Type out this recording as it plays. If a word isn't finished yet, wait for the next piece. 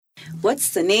What's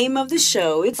the name of the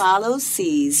show? It follows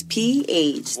C's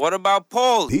PH. What about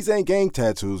Paul? These ain't gang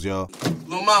tattoos, y'all.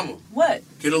 Little mama. What?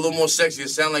 Get a little more sexy. It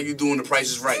sound like you're doing The Price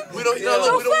is Right. We don't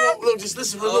want, just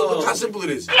listen. Look how simple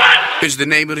it is. It's the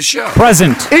name of the show.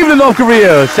 Present. Evening, North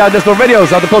Korea. Shout out to Radio,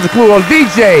 South Dakota Clue on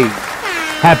DJ.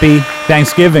 Happy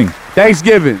Thanksgiving.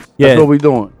 Thanksgiving. Yeah. That's what we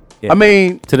doing. Yeah. I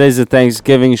mean, Today's a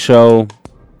Thanksgiving show.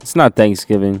 It's not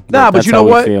Thanksgiving. but that's you know how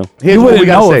we what? feel. Here's You what we wouldn't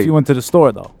gotta know say. if you went to the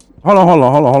store, though. Hold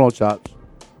on, Chops.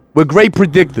 We're great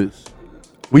predictors.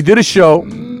 We did a show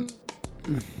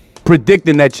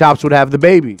predicting that Chops would have the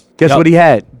baby. Guess Yup. what he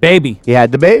had? Baby. He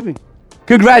had the baby.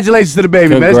 Congratulations to the baby,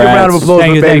 man. Let's give a round of Congrats. applause Thank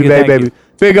for you, the thank baby, you, baby.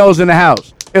 thank Big O's in the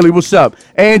house. Illy, what's up?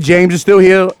 And James is still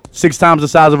here, 6 times the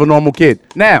size of a normal kid.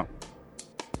 Now,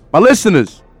 my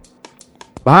listeners,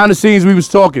 behind the scenes we was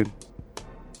talking.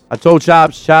 I told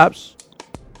Chops,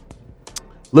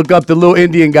 look up the little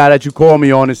Indian guy that you called me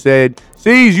on and said,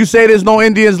 "Sees, you say there's no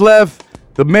Indians left.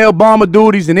 The male bomber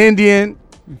dude, he's an Indian."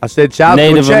 I said, "Chops, go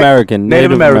Native check." American.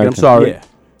 Native American. I'm sorry.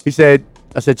 Yeah.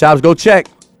 I said, "Chops, go check."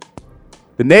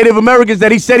 The Native Americans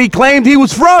that he said he claimed he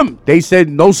was from, they said,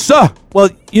 "No, sir. Well,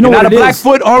 you know You're what not it a is.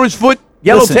 Blackfoot, orange foot,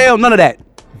 yellow Listen. tail, none of that."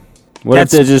 What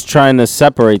if That's- they're just trying to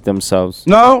separate themselves?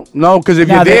 No, because if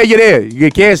Nah, you're there, they- you're there.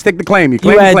 You can't stick the claim. You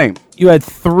claim You the had, claim. you had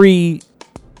 3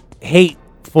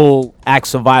 hateful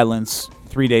acts of violence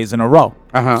 3 days in a row.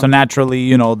 Uh-huh. So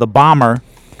naturally, the bomber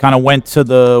kind of went to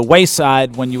the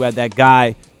wayside when you had that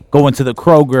guy go into the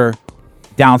Kroger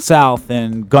down south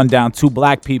and gun down 2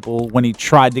 black people when he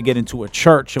tried to get into a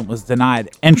church and was denied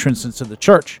entrance into the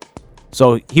church.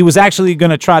 So he was actually going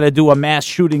to try to do a mass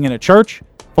shooting in a church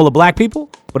full of black people,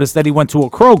 but instead he went to a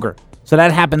Kroger. So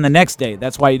that happened the next day.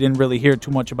 That's why you didn't really hear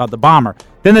too much about the bomber.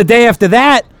 Then the day after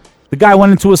that, the guy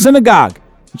went into a synagogue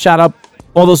and shot up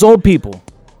all those old people.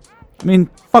 I mean,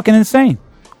 fucking insane.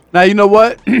 Now, you know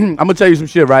what? I'm going to tell you some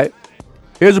shit, right?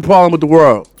 Here's the problem with the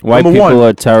world. White Number people one.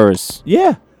 are terrorists.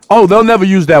 Yeah. Oh, they'll never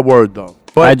use that word, though.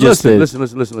 But I just did.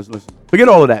 listen. Forget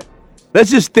all of that. Let's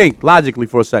just think logically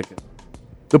for a second.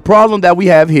 The problem that we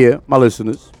have here, my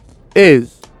listeners,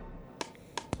 is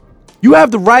you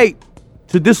have the right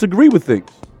to disagree with things.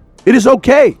 It is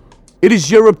okay. It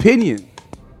is your opinion.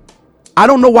 I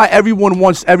don't know why everyone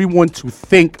wants everyone to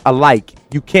think alike.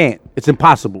 You can't. It's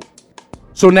impossible.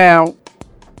 So now,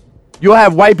 you'll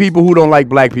have white people who don't like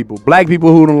black people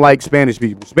people who don't like Spanish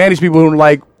people who don't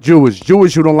like Jewish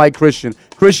who don't like Christian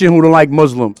who don't like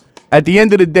Muslim. At the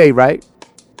end of the day, right?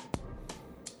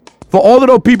 For all of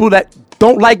those people that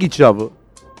don't like each other,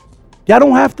 y'all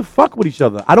don't have to fuck with each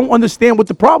other. I don't understand what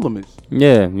the problem is.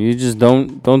 Yeah, you just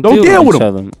don't Don't deal deal with each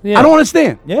them. other. Yeah. I don't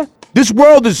understand. Yeah. This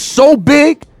world is so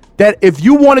big that if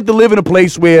you wanted to live in a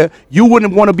place where you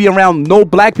wouldn't want to be around no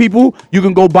black people, you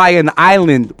can go buy an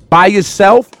island by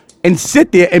yourself and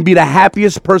sit there and be the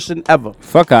happiest person ever.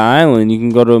 Fuck an island.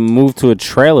 You can move to a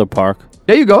trailer park.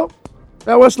 There you go.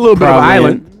 Now, what's a little bit of an Probably.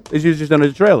 island? It's just under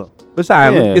the trailer. It's an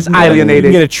island. Yeah. It's Yeah. You alienated.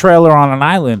 can get a trailer on an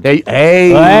island. Hey.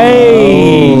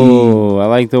 Oh, I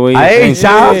like the way you Hey, think.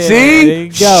 child. Yeah, See? there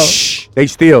you go. Shh. They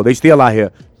steal out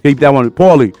here. Keep that one.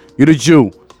 Paulie, you're the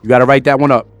Jew. You got to write that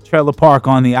one up. Trailer park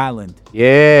on the island.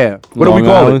 Yeah. What do we Long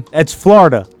call Island? it? That's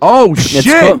Florida. Oh, It's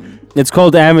shit.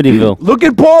 called Amityville. Look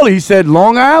at Paulie. He said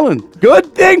Long Island.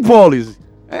 Good thing, Paulie's.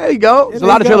 There you go. There's a there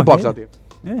lot you of trailer go. parks Yeah. out there.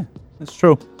 Yeah, that's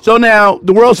true. So now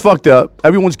the world's fucked up.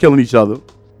 Everyone's killing each other.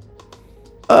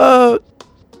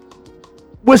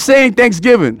 We're saying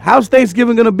Thanksgiving. How's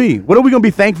Thanksgiving gonna be? What are we gonna be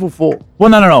thankful for? Well,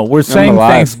 no. We're saying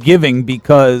alive. Thanksgiving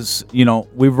because,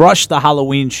 we rushed the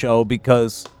Halloween show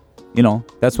because,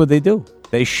 that's what they do.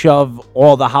 They shove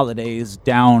all the holidays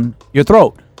down your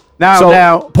throat. Now,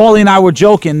 Paulie and I were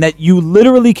joking that you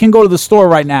literally can go to the store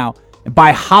right now and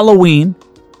buy Halloween,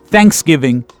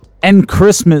 Thanksgiving, and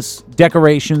Christmas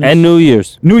decorations. And New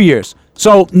Year's. New Year's.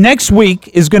 So next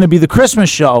week is going to be the Christmas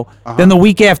show. Then the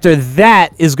week after that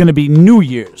is going to be New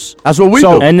Year's. That's what we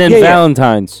So- do. And then Yeah, yeah.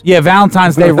 Valentine's. Yeah,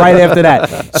 Valentine's Day right after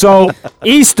that. So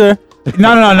Easter.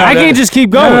 no. I can't just keep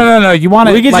going. No. You want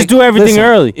to? We can just do everything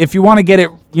early. If you want to get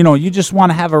it, you just want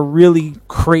to have a really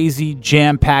crazy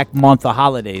jam-packed month of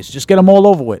holidays. Just get them all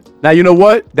over with. Now you know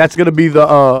what? That's gonna be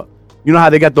the you know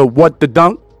how they got the what the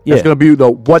dunk? That's Yeah. gonna be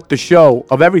the what the show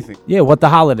of everything. Yeah, what the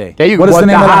holiday? There you go. What is What the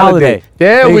name the of the holiday? holiday?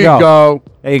 There you we go.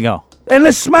 There you go. And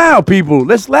let's smile, people.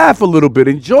 Let's laugh a little bit.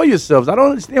 Enjoy yourselves. I don't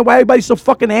understand why everybody's so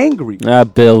fucking angry.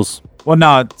 Bills. Well,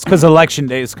 no, it's because election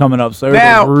day is coming up, so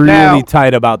Now- everybody's really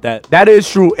tight about that. That is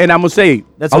true, and I'm gonna say,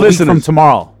 That's our a week listeners, from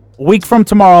tomorrow. A week from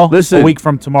tomorrow. Listen. A week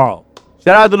from tomorrow.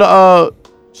 shout out to the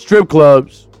strip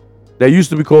clubs that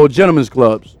used to be called gentlemen's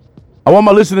clubs. I want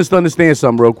my listeners to understand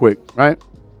something real quick, right?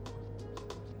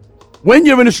 when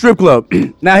you're in a strip club,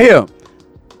 now here,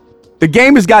 the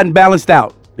game has gotten balanced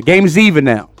out. The game is even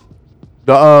now.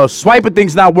 The swiping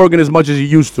thing's not working as much as it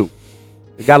used to.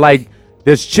 It got like,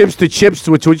 there's chips to a chip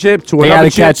to They another gotta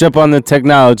chip. catch up on the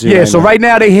technology. Yeah, right so now. right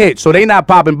now they hit. So they not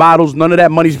popping bottles. None of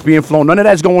that money's being flown. None of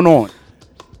that's going on.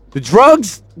 The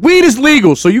drugs, weed is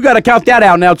legal, so you got to count that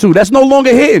out now too. That's no longer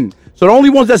hitting. So the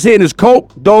only ones that's hitting is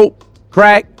coke, dope,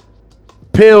 crack,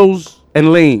 pills,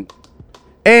 and lean.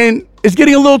 And it's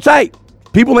getting a little tight.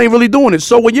 People ain't really doing it.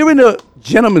 So when you're in a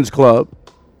gentleman's club,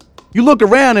 you look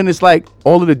around and it's like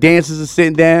all of the dancers are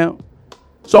sitting down.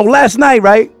 So last night,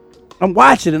 right, I'm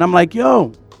watching and I'm like,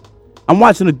 yo, I'm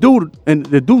watching a dude, and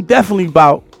the dude definitely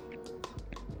about,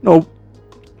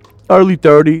 early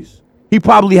 30s. He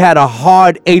probably had a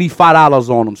hard $85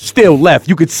 on him, still left.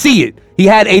 You could see it. He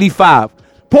had 85.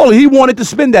 Paulie, he wanted to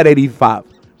spend that 85.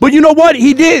 But you know what?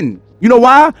 He didn't. You know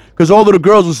why? Because all of the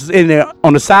girls was in there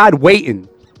on the side waiting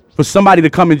for somebody to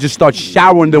come and just start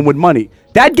showering them with money.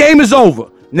 That game is over.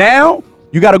 Now,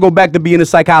 you got to go back to being a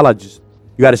psychologist.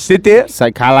 You got to sit there.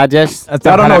 Psychologist? I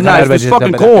don't know. Nah, it's this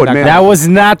fucking chord, man. That was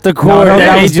not the chord. No,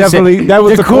 that made was you say- definitely- that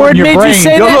was the chord in your made brain. you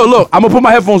say Yo, that? look. I'm going to put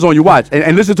my headphones on. You watch.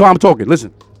 And listen to how I'm talking.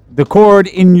 Listen. The chord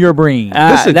in your brain.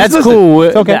 Listen, that's just listen. cool.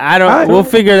 It's okay. I don't. All right. We'll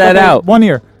figure that Okay, out. One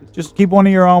ear. Just keep one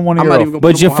ear on, one I'm ear not off. even going to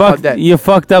put But you them on. How about fucked. that? You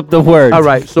fucked up the word. All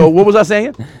right. So what was I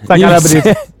saying? Psychologist.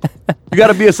 You got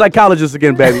to be a psychologist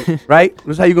again, baby. Right?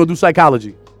 That's how you going to do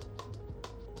psychology.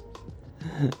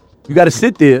 You got to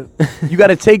sit there. You got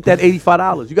to take that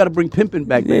 $85. You got to bring pimping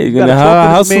back. Yeah, Baby. you're You gonna gotta talk to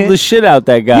this hustle man. the shit out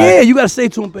that guy. Yeah, you got to say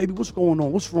to him, baby, what's going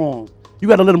on? What's wrong? You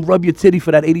got to let him rub your titty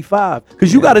for that 85.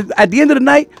 Because you got to, at the end of the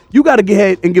night, you got to get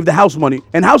ahead and give the house money.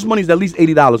 And house money is at least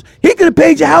 $80. He could have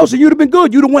paid your house and you'd have been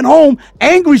good. You'd have went home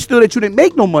angry still that you didn't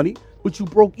make no money, but you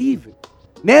broke even.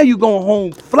 Now you going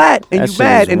home flat and That you shit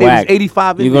mad is and there was whack.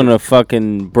 85 in You're there. gonna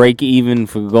fucking break even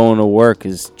for going to work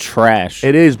is trash.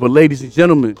 It is, but ladies and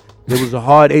gentlemen, there was a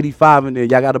hard 85 in there.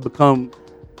 Y'all got to become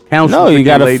counselors. No, you again,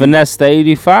 gotta ladies. finesse the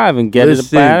 85 and get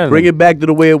Listen, it up. bring it back to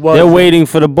the way it was. They're waiting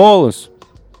for the ballers.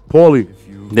 Paulie.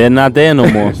 They're not there no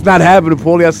more. It's not happening,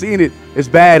 Paulie. I seen it. It's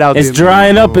bad out It's there.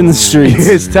 drying up in the streets.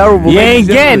 It's terrible. You ladies ain't and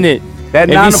getting gentlemen. it. That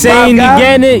If 9 you're to 5 saying guy, you're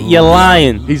getting it, you're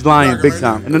lying. he's lying big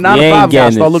time. And the 9 You to ain't 5 guy,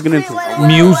 getting start it. looking into it.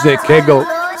 Music. There you go.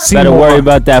 Better Seymour. worry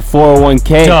about that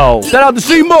 401k Doe. Shout out to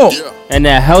Seymour. and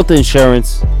that health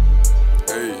insurance.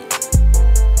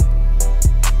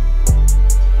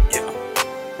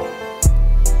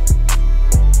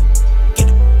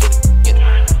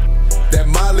 That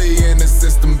Molly in the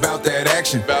system, bout that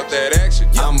action.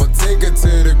 I'ma take her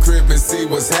to the crib and see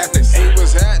what's happening.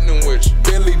 What's happening with you?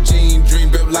 Billie Jean dream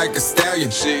built like a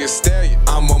stallion. She a stallion.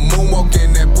 I'ma moonwalk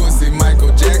in that pussy,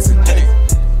 Michael Jackson.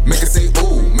 Make her say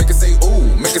ooh, make her say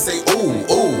ooh, make her say ooh,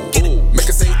 ooh. Make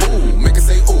her say ooh, make her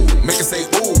say ooh, make her say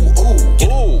ooh,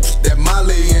 ooh. That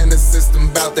Molly in the system,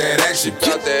 bout that action.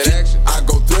 I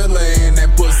go Thriller in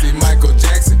that pussy, Michael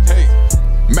Jackson.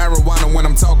 Marijuana when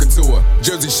I'm talking to her.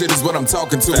 Jersey shit is what I'm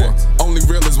talking to her. Only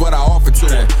real is what I offer to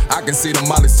her. I can see the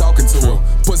Molly's talking to her.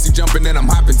 Pussy jumping and I'm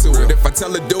hopping to it. If I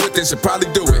tell her do it, then she'll probably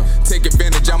do it. Take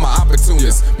advantage, I'm an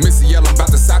opportunist. Missy yell, I'm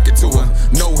about to sock it to her.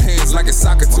 No hands like a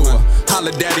soccer to her.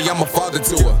 Holla daddy, I'm a father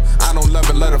to her. I don't love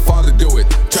it, let her father do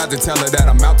it. Tried to tell her that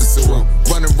I'm out to sue her.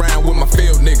 Running around with my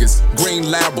field niggas.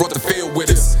 Green Lab brought the field with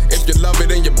us. If you love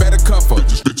it, then you better cuff her.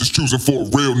 Bitches choosing for a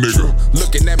real nigga.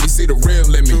 Looking at me, see the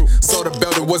real in me. Saw the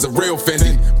belt, it was a real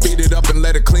Fendi. Beat it up and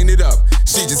let her clean it up.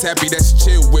 She just happy that she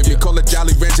chill with me. Call her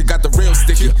Jolly Rancher, got the real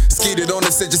sticky. Skeeted on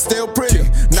and said you're still pretty.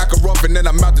 Knock her off and then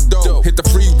I'm out the door. Hit the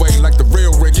freeway like the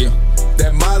real Ricky.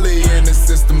 That Molly in the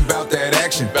system, bout that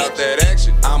action.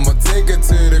 I'ma take her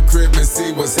to the crib and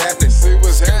see what's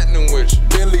happening. with you?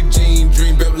 Billie Jean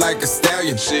dream built like a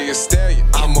stallion. She a stallion.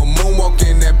 I'ma moonwalk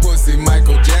in that pussy,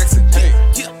 Michael Jackson.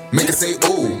 Make her say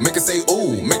ooh, make her say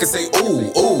ooh, make her say ooh,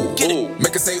 ooh.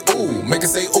 Make her say ooh, make her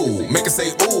say ooh, make her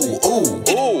say ooh,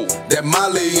 ooh. That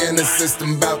Molly in the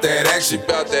system, bout that action.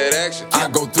 I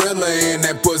go Thriller in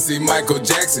that pussy, Michael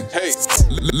Jackson.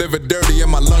 Liver dirty and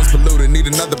my lungs polluted. Need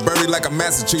another birdie like I'm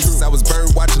Massachusetts. I was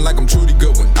bird watching like I'm Trudy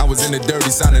Goodwin. I was in the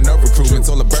dirty signing up recruitments.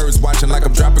 All the birds watching like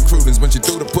I'm dropping crudins. When she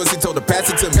threw the pussy, told her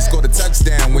pass it to me. Scored a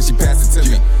touchdown when she passed it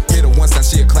to me. Hit her once, now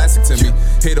she a classic to me.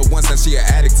 Hit her once, now she an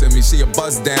addict to me. She a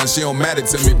bust down, she don't matter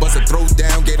to me. Bust her throat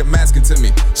down, gave her masking to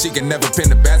me. She can never pin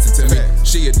the basket to me.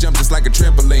 She a jump just like a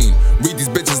trampoline. Read these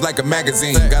bitches like a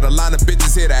magazine. Got a line of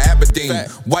bitches here to Aberdeen.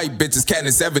 White bitches,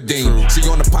 Katniss Everdeen. She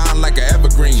on the pond like an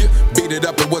evergreen. Beat it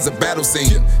up, it was a battle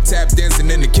scene. Tap dance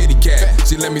dancing in the kitty cat.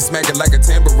 She let me smack it like a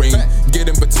tambourine. Get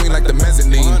in between like the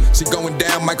mezzanine. She going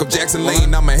down Michael Jackson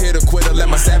lean. I'ma hit her, quit her, let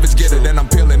my savage get her. Then I'm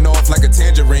peeling off like a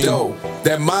tangerine.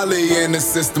 That Molly in the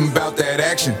system, bout that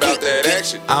action.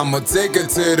 I'ma take her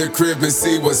to the crib and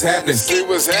see what's happening. See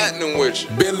what's happening with you.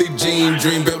 Billie Jean,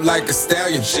 dream built like a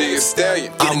stallion. She a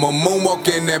stallion. I'ma moonwalk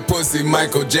in that pussy,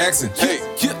 Michael Jackson.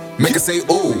 Make her say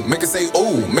ooh, make her say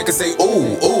ooh, make her say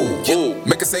ooh, ooh.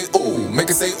 Make her say ooh, make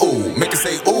her say ooh, make her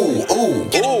say ooh, ooh.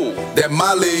 That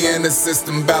Molly in the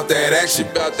system, bout that action.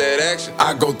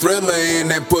 I go Thriller in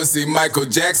that pussy, Michael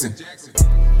Jackson.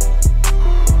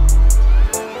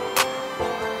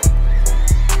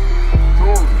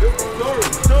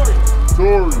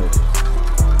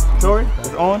 Tori,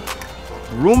 it's on.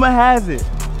 Rumor has it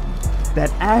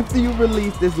that after you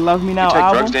release this Love Me Now you take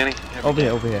album, drugs, Danny?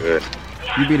 over here, Good.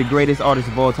 you be the greatest artist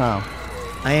of all time.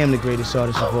 I am the greatest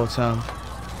artist of all time.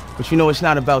 But you know, it's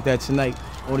not about that tonight.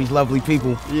 All these lovely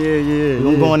people. Yeah. We're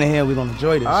gonna go in here, we're gonna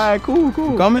enjoy this. All right, cool.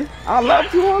 You coming? I love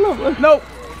to. Let's go.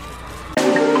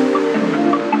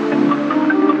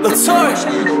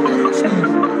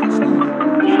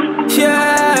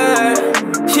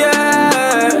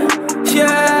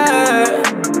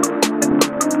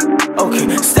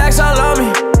 Okay, stacks all on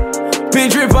me,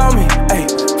 big drip on me, ayy,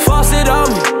 faucet on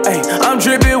me, ayy, I'm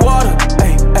dripping water,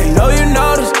 ayy, know you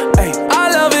notice, ayy,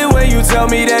 I love it when you tell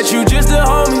me that you just a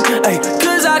homie, ayy,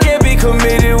 cause I can't be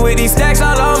committed with these stacks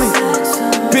all on me,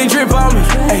 big drip on me,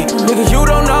 ayy, nigga you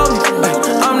don't know me, ayy,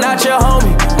 I'm not your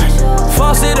homie,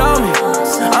 faucet on me,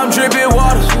 I'm dripping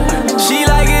water, she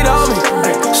like it on me,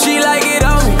 ayy, she like it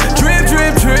on me, drip,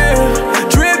 drip, drip,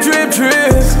 drip, drip,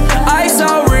 drip, ice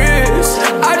on wrist,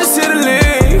 I just hit a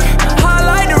lick,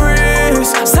 highlight the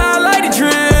wrist, style like the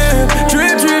drip,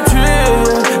 drip, drip,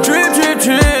 drip, drip, drip,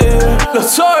 drip. Look,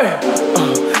 sorry,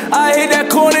 I hit that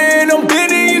corner and I'm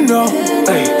bending, you know.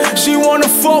 Ay, she wanna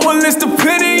fuck, well it's the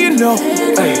penny, you know.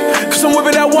 Ay, cause I'm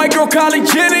whipping that white girl Kylie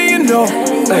Jenner, you know.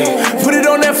 Ay, put it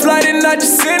on that flight and I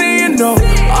just send it, you know.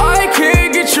 I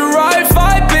can't get you right, 5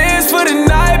 bands for the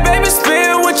night, baby,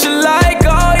 spin what you like,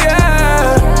 oh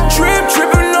yeah. Drip,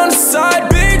 tripping on the side,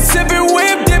 big sipping,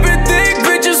 whip, dipping, thick,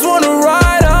 bitches wanna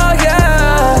ride, oh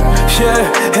yeah.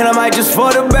 Yeah, and I might just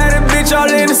fuck the baddest bitch all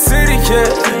in the city,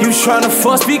 yeah. You tryna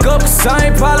fuck, speak up, cause I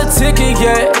ain't politicking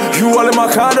yet. You all in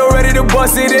my condo, ready to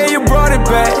bust it, and you brought it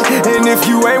back. And if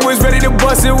you ain't was ready to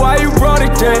bust it, why you brought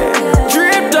it there?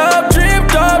 Dripped up,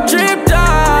 dripped up, dripped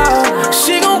out.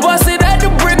 She gon' bust it at the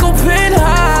Brickell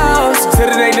penthouse. Said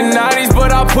it ain't the 90s,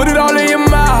 but I put it all in your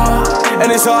mouth.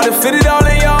 And it's hard to fit it all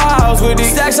in your house with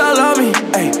these stacks all on me,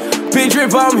 ayy, big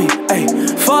drip on me, ayy,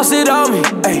 faucet on me,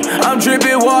 ayy, I'm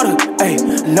dripping water, ayy,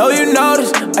 know you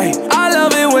notice, ayy, I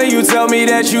love it when you tell me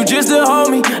that you just a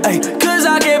homie, ayy, cause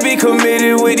I can't be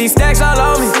committed with these stacks all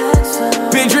on me,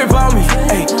 big drip on me,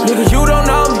 ayy, nigga you don't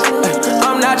know me, ayy,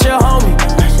 I'm not your homie,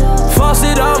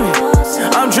 faucet on me,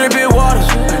 I'm dripping water,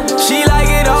 she like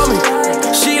it on me,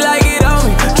 she like it on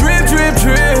me, drip, drip,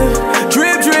 drip,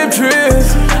 drip, drip, drip,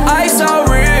 ice on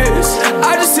wrist,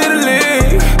 I just hit a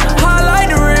lick, highlight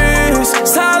the wrist,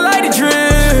 style like the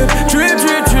drip, drip,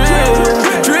 drip, drip,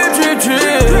 drip, drip,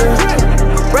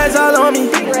 drip. Reds all on me,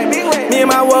 me and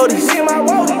my woadies,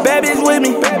 bad bitch with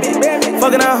me,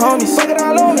 fucking our homies,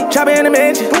 chopping in the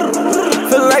mansion,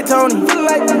 feeling like Tony,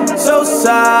 so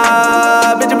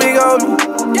side, bitch a big on me,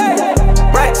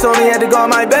 racks on me, had to go on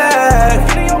my back,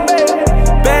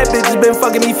 bad bitches been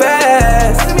fucking me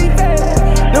fast.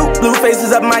 New blue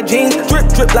faces up my jeans, drip,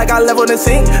 drip like I level the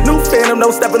sink. New phantom,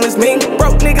 no step on this mink.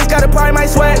 Broke niggas gotta pry my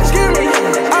swag.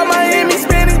 I'm Miami,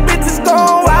 Spanish bitches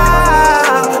gon' wild.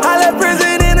 I left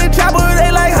prison in a chopper,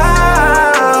 they like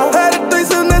how. Had a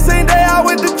threesome the same day I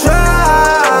went to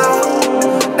trial.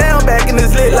 Now I'm back in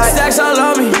this lit like stacks all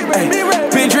on me,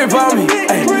 ayy, big drip on me,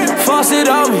 ayy, faucet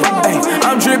on me, ayy,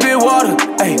 I'm dripping water,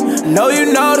 ayy, know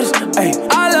you notice, ayy,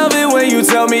 I love it when you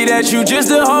tell me that you just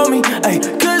a homie, ayy,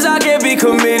 cause I can't be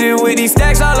committed with these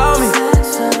stacks all on me,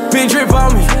 big drip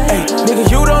on me, ayy, nigga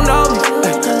you don't know me,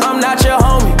 ayy, I'm not your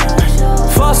homie,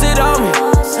 faucet on me,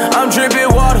 I'm dripping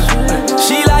water,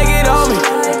 she like it on me,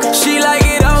 she like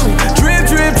it on me, drip,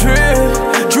 drip,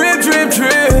 drip, drip, drip,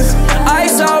 drip,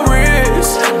 ice on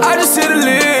wrist, I just hit a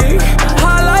lick,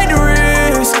 highlight the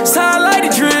wrist, style like the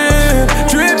drip,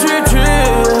 drip, drip,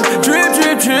 drip, drip,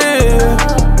 drip, drip.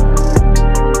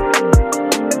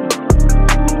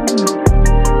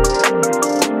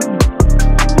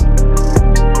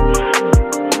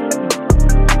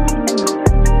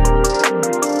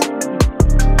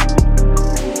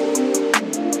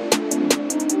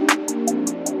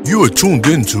 You are tuned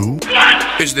into.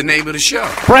 It's the name of the show.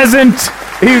 Present.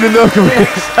 Even the milk ran.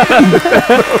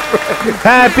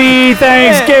 Happy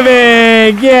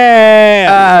Thanksgiving!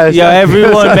 Yeah. Yo,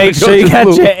 everyone, make sure you got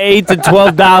your $8 to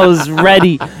 $12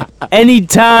 ready.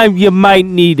 Anytime you might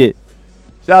need it.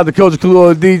 Shout out to Coach Clue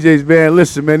and DJs, man.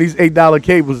 Listen, man, these $8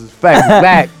 cables is fact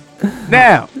back.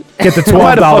 Now, Get the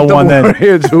 $12 one then.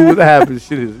 Here, dude. What happens?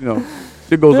 Shit is,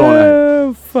 shit goes on.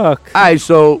 Oh, fuck. All right,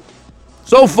 so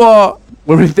far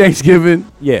we're in Thanksgiving.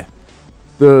 Yeah.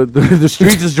 The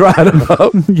streets is dried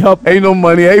up. Yup. Ain't no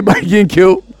money. Everybody getting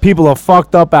killed. People are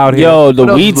fucked up out here. Yo, the What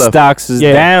else weed is left? stocks is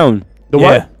Yeah. down. The Yeah.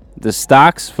 what? The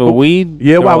stocks for weed.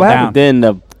 Yeah, They're why? all What down. happened? Then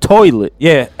the toilet.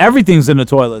 Yeah, everything's in the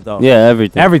toilet though. Yeah,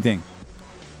 everything. Everything.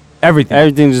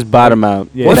 Everything just bottom out.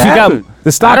 Yeah. What If you got happened?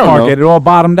 The stock I don't market, know. it all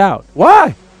bottomed out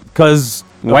Why? because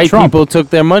white Trump. people took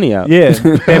their money out. Yeah,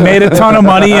 they made a ton of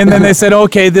money, and then they said,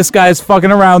 "Okay, this guy's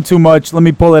fucking around too much. Let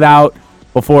me pull it out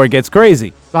before it gets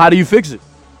crazy." So how do you fix it?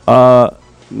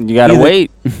 You gotta Either-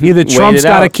 wait. Either Wait Trump's it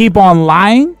got to out. keep on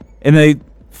lying and they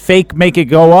fake make it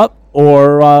go up,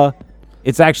 or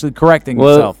it's actually correcting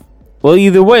itself. Well,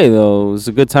 either way though, it's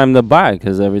a good time to buy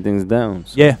because everything's down.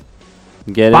 So Yeah,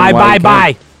 get in buy, while buy,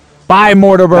 you can. buy,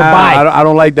 Mortimer, buy. I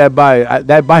don't like that buy.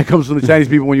 That buy comes from the Chinese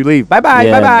people when you leave. Bye bye,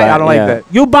 Yeah, bye bye. buy- I don't yeah. like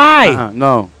that. You buy.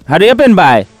 No, Hurry up and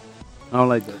buy. I don't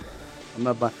like that. I'm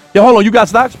not buying. Yo, hold on. You got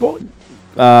stocks, Paul?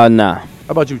 Nah. How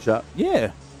about you, Chop?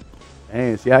 Yeah,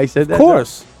 Man, see how he said that? of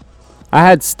course. I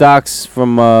had stocks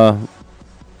from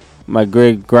my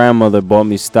great grandmother bought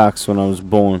me stocks when I was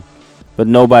born, but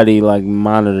nobody like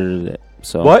monitored it.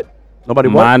 So Chop? What? Nobody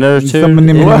what? monitored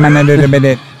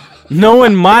it. No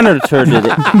one monitored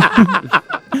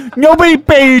it. Nobody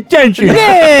paid attention.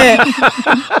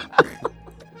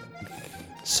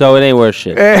 So it ain't worth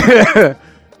shit.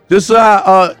 Just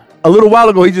a little while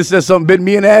ago, he just said something bit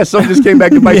me in the ass. Something just came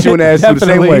back to bite you in the ass too, the same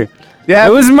definitely. way. Yeah,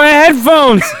 It was my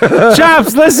headphones.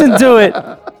 Chops, listen to it.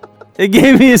 It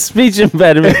gave me a speech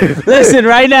impediment. Listen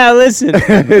right now. Listen.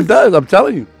 it does. I'm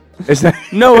telling you. It's that.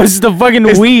 No, it's the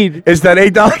fucking weed. It's that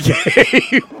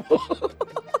 $8 game.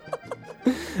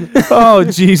 Oh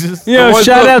Jesus. Yo, What's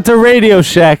shout up? out to Radio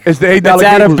Shack. It's the $8 That's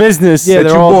out of cables. business. Yeah, that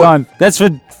they're you all bought. done. That's for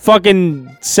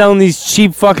fucking selling these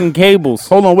cheap fucking cables.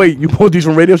 Hold on, wait. You bought these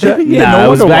from Radio Shack? Yeah, nah, no it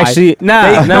was wonder why. actually nah.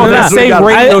 that's what Say we got.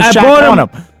 Radio I Shack bought on 'em.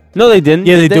 them. No, they didn't.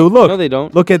 Yeah, they do. Look. No, they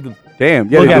don't. Look at them. Damn.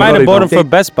 Yeah, Look they at I might no, have they bought don't. them for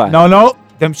Best Buy. No,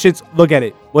 them shits. Look at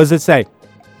it. What does it say?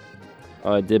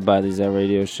 Oh, I did buy these at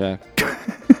Radio Shack.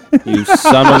 You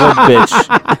son of a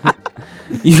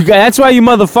bitch. That's why you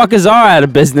motherfuckers are out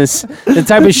of business. The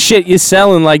type of shit you're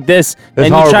selling like this, That's and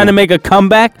you're horrible. trying to make a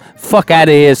comeback. Fuck out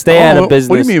of here. Stay out Oh, of business.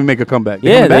 What do you mean make a comeback?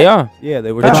 Yeah, coming they back? are. Yeah,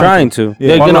 they were. They're trying to. Yeah.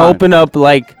 They're gonna Online. open up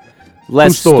like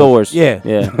less Two stores. stores. Yeah.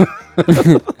 Yeah.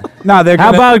 No, they're.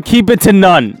 How gonna, about keep it to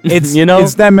none? it's you know?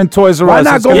 it's them and Toys R Why Us.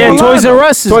 not It's go gonna Yeah, be- online? Toys R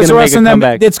Us is Toys gonna R make Us a and them.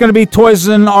 comeback. It's gonna be Toys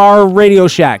in our Radio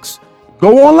Shacks.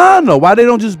 Go online though. Why they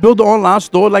don't just build an online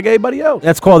store like everybody else?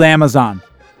 That's called Amazon.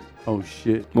 Oh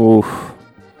shit. Oof.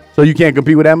 So you can't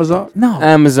compete with Amazon? No.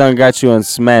 Amazon got you on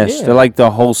Smash. Yeah. They're like the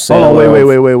wholesale. Hold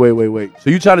on, wait. So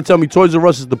you trying to tell me Toys R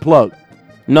Us is the plug?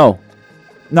 No.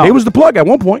 No. It was the plug at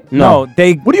one point. No.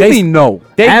 They. What do you mean no?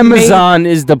 They Amazon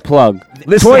is the plug.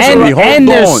 Listen and to me. Hold and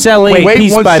they're on. selling Wait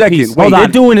piece one by second. piece. Wait, They're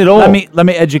doing it all. Let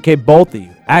me educate both of you.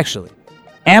 Actually,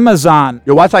 Amazon.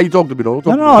 Yo, watch how you talk to me though.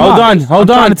 Don't talk to me. Hold on, I'm hold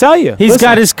trying on. to tell you. He's Listen.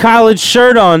 got his college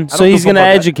shirt on, so don't he's give a gonna fuck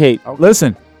about that. educate.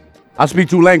 Listen. I speak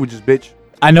 2 languages, bitch.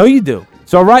 I know you do.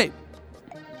 It's all right.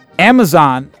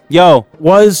 Amazon Yo,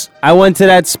 was. I went to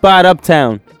that spot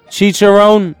uptown.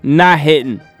 Chicharron, not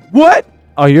hitting. What?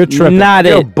 Oh, you're tripping. Not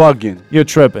You're it. bugging. You're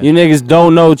tripping. You niggas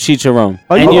don't know Chicharron.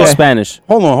 Are you And you're okay? Spanish.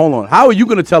 Hold on. How are you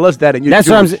gonna tell us that? And you're That's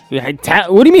what I'm Jewish? saying.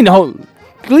 What do you mean?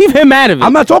 Leave him out of it.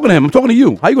 I'm not talking to him. I'm talking to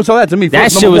you. How you gonna tell that to me? that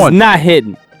First, shit number was one. not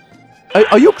hitting.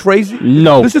 Are you crazy?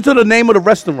 No. Listen to the name of the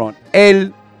restaurant.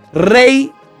 El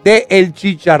Rey de El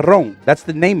Chicharrón. That's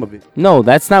the name of it. No,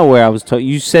 that's not where I was talking.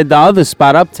 You said the other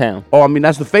spot uptown. Oh, I mean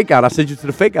that's the fake out. I sent you to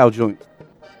the fake out joint.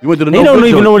 You went to the They no don't good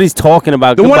even joint. know what he's talking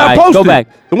about. The one I Goodbye. posted. Go back.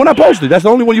 The one I posted. That's the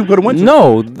only one you could have went to.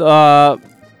 No,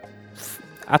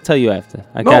 I'll tell you after.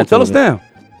 I No, can't tell tell us you. now.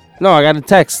 No, I got a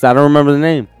text. I don't remember the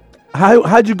name.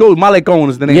 How'd you go? Malecon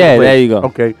is the name. Yeah, of the place. there you go.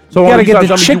 Okay, so You gotta you get trying the to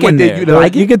tell me you chicken went there. You didn't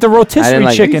like You it? get the I didn't rotisserie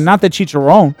like chicken, it. not the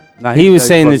chicharron. Nah, He was said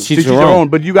saying the fucking chicharrón.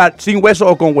 But you got sin hueso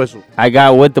or con hueso. I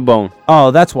got with the bone.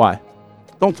 Oh, that's why.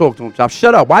 Don't talk to him, Chop.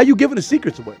 Shut up. Why are you giving the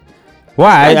secrets away?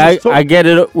 Why? Guys, just talk. I get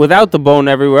it without the bone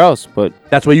everywhere else, but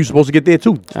That's where you supposed to get there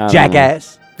too, I don't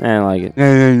jackass. I didn't like it.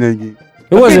 You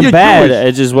It wasn't you're bad. Jewish.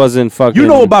 It just wasn't fucking.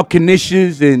 know about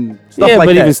knishes and stuff yeah, like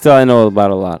but that. even still, I know about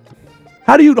a lot.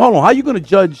 How do you hold on? How you gonna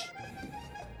judge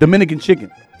Dominican chicken?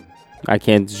 I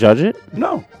can't judge it.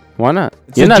 No. Why not?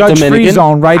 It's a judge-free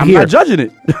zone right I'm here. not judging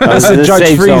it. That's a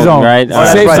judge-free zone, right?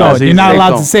 Safe right. zone. That's You're not safe allowed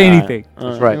zone. to say anything.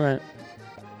 That's right.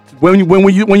 When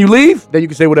you leave, then you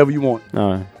can say whatever you want.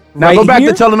 All right. Now Right go back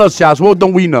here? to telling us, Charles. What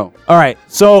don't we know? All right.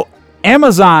 So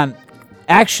Amazon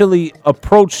actually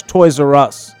approached Toys R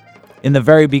Us in the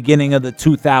very beginning of the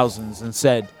 2000s and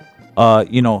said,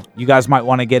 you guys might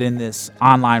want to get in this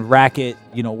online racket.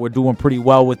 We're doing pretty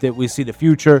well with it. We see the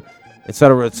future, et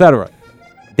cetera, et cetera.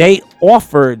 They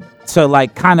offered to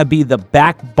kind of be the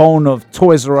backbone of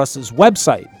Toys R Us's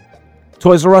website.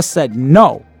 Toys R Us said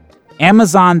no.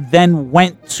 Amazon then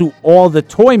went to all the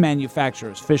toy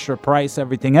manufacturers, Fisher Price,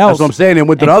 everything else. That's what I'm saying. They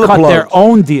went to the and other cut plugs. their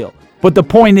own deal. But the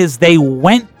point is, they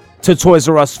went to Toys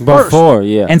R Us first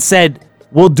and said,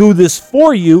 "We'll do this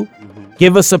for you.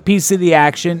 Give us a piece of the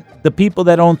action." The people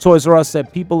that own Toys R Us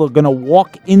said people are going to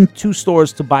walk into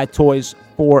stores to buy toys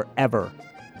forever.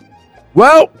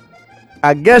 Well,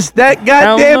 I guess that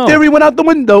goddamn theory went out the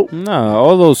window. No,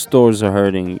 all those stores are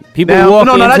hurting. People Now, walk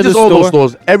no, into not the just store. all those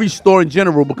stores. Every store in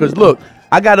general. Because look,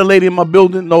 I got a lady in my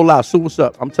building. No lie. Sue, what's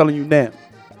up? I'm telling you now.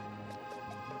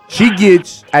 She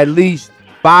gets at least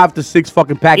 5 to 6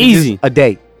 fucking packages Easy. a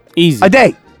day. Easy. A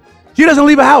day. She doesn't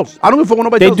leave her house. I don't give a fuck what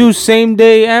nobody They tells do me. same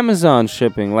day Amazon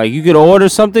shipping. Like you could order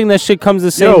something, that shit comes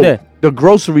the same day. The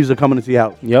groceries are coming into your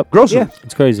house. Yep. Groceries.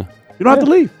 It's crazy. You don't have to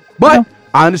leave. But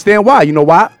I understand why. You know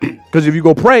why? Because if you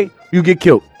go pray, you get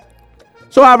killed.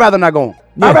 So I'd rather not go home.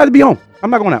 I'd rather be home.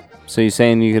 I'm not going out. So you're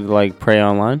saying you could pray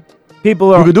online?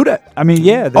 People are. You could do that. I mean,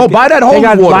 yeah. Buy that holy They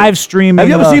got water. live streaming. Have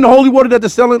you ever seen the holy water that they're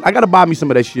selling? I gotta buy me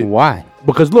some of that shit. Why?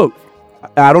 Because look,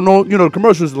 I don't know. The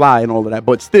commercials lie and all of that,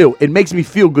 but still, it makes me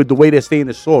feel good the way they're saying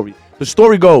the story. The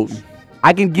story goes,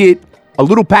 I can get a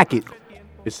little packet.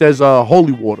 It says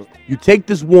holy water. You take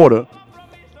this water.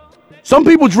 Some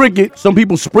people drink it. Some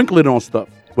people sprinkle it on stuff,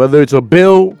 whether it's a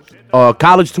bill,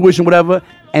 college tuition, whatever.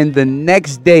 And the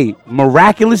next day,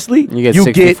 miraculously, You get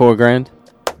 64 grand?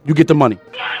 You get the money.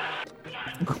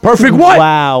 Perfect what?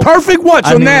 Wow. Perfect what?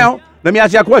 So I mean- now, let me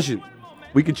ask you a question.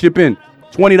 We can chip in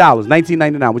 $20,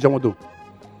 $19.99. What y'all want to do?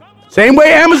 Same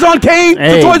way Amazon came to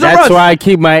Hey, Toys R Us. that's why I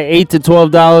keep my $8 to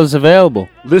 $12 available.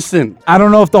 Listen, I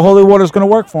don't know if the holy water is going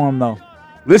to work for them, though.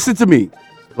 listen to me.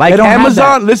 Like They don't have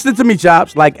Amazon, that. listen to me,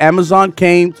 Chops. Like Amazon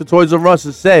came to Toys R Us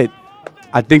and said,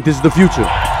 I think this is the future.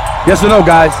 Yes or no,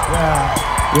 guys?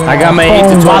 I got my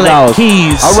 $8 to $12.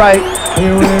 Keys. All right.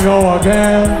 Here we go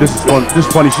again. This is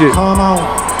funny shit. Come on.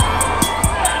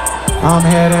 I'm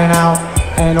heading out,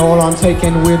 and all I'm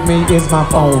taking with me is my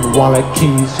phone, wallet,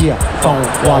 keys. Yeah, phone,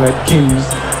 wallet, keys.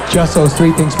 Just those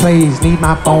 3 things, please. Need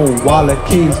my phone, wallet,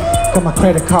 keys. Got my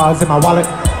credit cards in my wallet.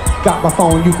 Got my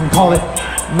phone, you can call it.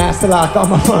 Master lock on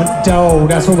my front door.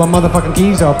 That's where my motherfucking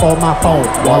keys are for my phone,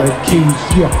 wallet, keys.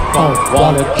 Yeah, phone,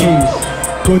 wallet, keys.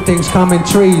 Good things come in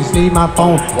trees, need my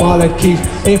phone, wallet, keys.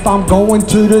 If I'm going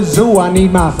to the zoo, I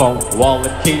need my phone,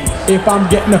 wallet, keys. If I'm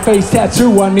getting a face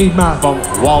tattoo, I need my phone,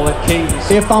 wallet,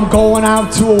 keys. If I'm going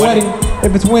out to a wedding,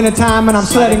 if it's winter time and I'm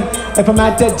sledding, if I'm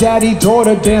at that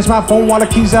daddy-daughter dance, my phone,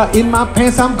 wallet, keys are in my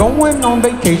pants. I'm going on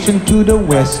vacation to the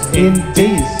West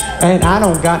Indies, and I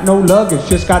don't got no luggage,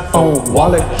 just got phone,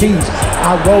 wallet, keys.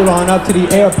 I roll on up to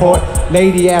the airport,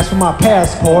 lady asked for my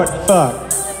passport,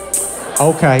 fuck,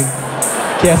 okay.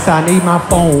 Guess I need my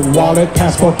phone, wallet,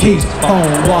 passport, keys.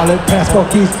 Phone, wallet,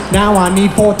 passport, keys. Now I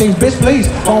need 4 things, bitch, please.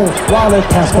 Phone, wallet,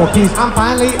 passport, keys. I'm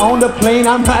finally on the plane,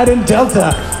 I'm riding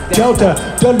Delta.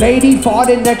 The lady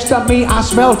farted next to me, I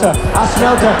smelt her.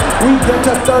 We get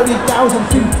to 30,000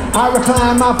 feet. I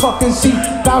recline my fucking seat.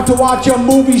 About to watch a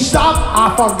movie, stop.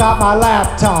 I forgot my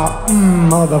laptop.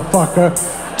 Motherfucker.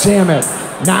 Damn it.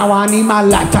 Now I need my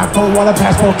laptop, phone, wallet,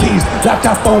 passport, keys.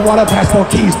 Laptop, phone, wallet, passport,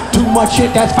 keys. Too much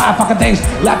shit, that's 5 fucking things.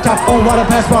 Laptop, phone, wallet,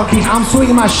 passport, keys. I'm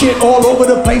swinging my shit all over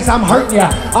the place. I'm hurting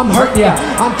ya.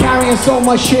 I'm carrying so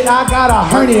much shit, I got a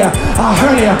hernia.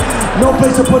 No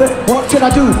place to put it. What should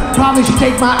I do? Probably should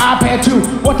take my iPad too.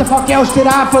 What the fuck else did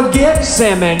I forget?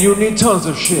 Sandman, you need tons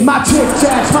of shit. My Tic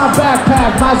Tacs, my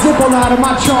backpack, my Zippo lighter,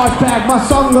 my charge bag, my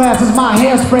sunglasses, my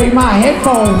hairspray, my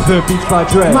headphones. The Beats by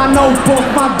Dre. My notebook,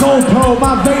 my GoPro,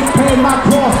 my vape pen, my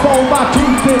crossbow, my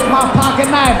toothpick, my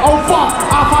pocket knife. Oh fuck,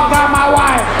 I forgot my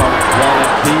wife.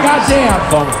 Goddamn.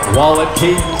 Phone, wallet,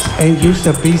 keys. It used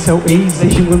to be so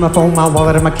easy with my phone, my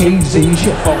wallet, and my keys.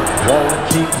 Shit. Phone,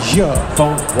 wallet, keys. Yeah.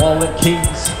 Phone, wallet,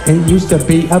 keys. It used to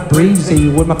be a breezy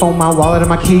with my phone, my wallet, and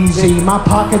my keys. My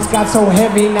pockets got so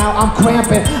heavy now I'm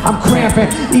cramping.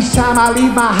 Each time I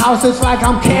leave my house, it's like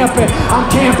I'm camping.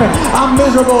 I'm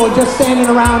miserable just standing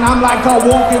around. I'm like a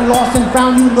walking lost and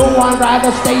found. You know I'd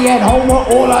rather stay at home where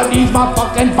all I need's my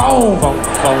fucking phone. Phone.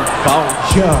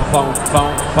 Yeah.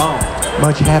 Phone.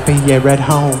 much happier at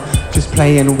home, just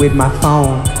playing with my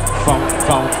phone. Phone.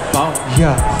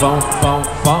 Yeah,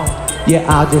 Phone. yeah,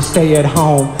 I'll just stay at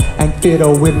home and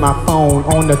fiddle with my phone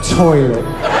on the toilet.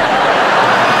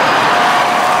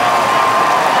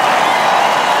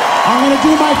 I'm gonna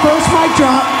do my first mic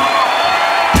drop.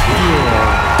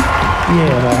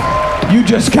 Yeah. You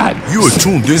just got. You are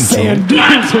tuned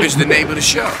into. It's the name of the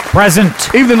show.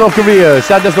 Present. Evening, North Korea.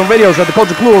 Shout out to Radio. Shout out to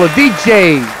Culture Clue, all the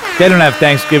DJs. They don't have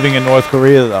Thanksgiving in North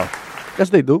Korea, though. Yes,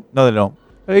 they do. No, they don't.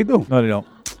 They do. No, they don't.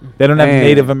 They don't have Man.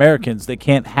 Native Americans. They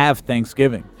can't have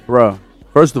Thanksgiving. Bruh,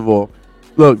 first of all,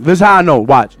 look, this is how I know.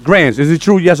 Watch. Grands, is it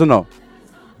true, yes or no?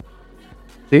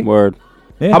 See? Word.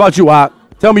 Yeah. How about you, Ock?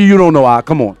 Tell me you don't know, Ock.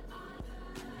 Come on.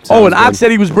 Sounds And Ock good.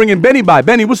 said he was bringing Benny by.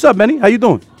 Benny, what's up, Benny? How you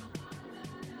doing?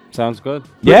 Sounds good.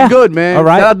 Pretty good, man. All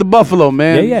right. Shout out to Buffalo,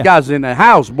 man. Yeah, yeah. These guys in the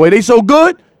house, boy. They so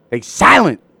good, they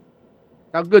silent.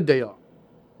 How good they are.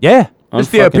 Yeah.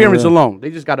 Just their appearance alone.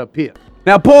 They just got to appear.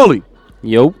 Now, Paulie.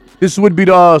 Yo. This would be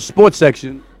the sports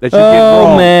section that you get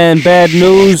wrong. Oh man, bad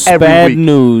news. Every Bad week.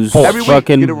 news. Every week, get it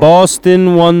Fucking wrong.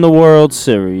 Boston won the World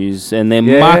Series, and they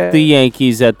Yeah. mocked the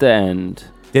Yankees at the end.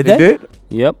 Did They they? did?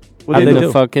 Yep. What did they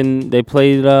do? They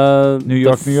played New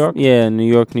York, New York? Yeah, New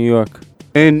York.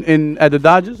 In at the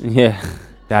Dodgers? Yeah.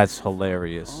 That's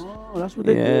hilarious. Oh, that's what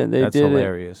they Yeah, did. they That's did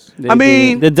hilarious. It. I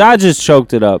mean- the Dodgers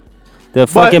choked it up. The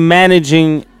fucking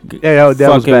managing Yeah, that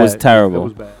fucking was bad. terrible. That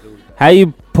was bad. How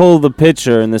you pull the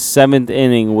pitcher in the 7th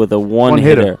inning with a one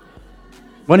hitter. hitter?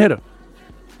 One hitter.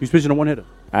 He's pitching a one hitter.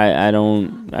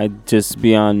 I just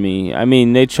beyond me. I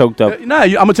mean, they choked up. I'm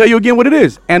gonna tell you again what it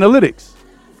is. Analytics.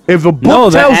 If a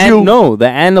book tells you the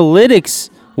analytics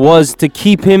was to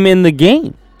keep him in the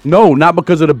game. no, not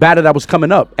because of the batter that was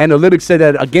coming up. Analytics said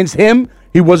that against him,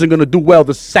 he wasn't gonna do well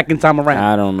the second time around.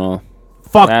 I don't know.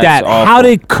 Fuck That's that. awful. How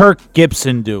did Kirk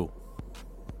Gibson do?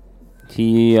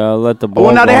 He let the ball.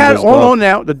 Well, now they had go. hold on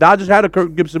now. The Dodgers had a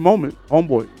Kirk Gibson moment.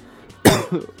 Homeboy,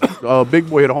 big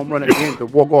boy hit a home run at the game to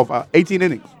walk off. 18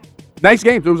 innings. Nice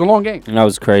game. It was a long game. That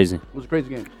was crazy. It was a crazy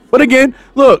game. But again,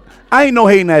 look, I ain't no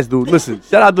hating ass dude. Listen,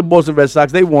 shout out to the Boston Red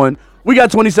Sox. They won. We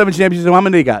got 27 championships. How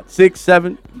many they got? 6,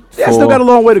 7? Yeah, still 4, got a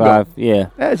long way to 5, go. Yeah.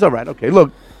 It's all right. Okay,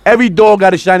 look, every dog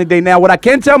got a shiny day. Now, what I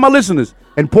can tell my listeners,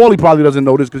 and Paulie probably doesn't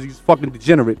know this because he's fucking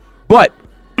degenerate, but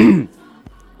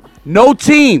no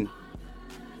team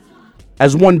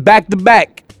has won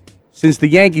back-to-back since the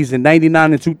Yankees in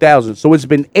 99 and 2000. So it's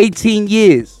been 18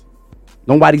 years.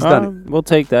 Nobody's done it. We'll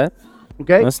take that.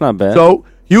 Okay? That's not bad. So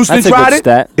Houston That's a tried good it.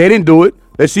 stat. They didn't do it.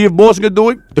 Let's see if Boston can do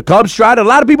it. The Cubs tried it. A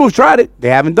lot of people have tried it. They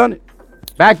haven't done it.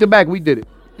 Back-to-back, we did it.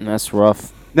 That's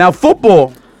rough. Now,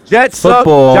 football. Jets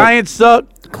Football. suck. Giants suck.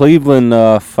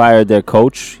 Cleveland fired their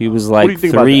coach. He was do you like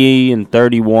think about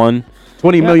 3-31.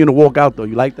 $20 million to walk out, though.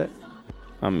 You like that?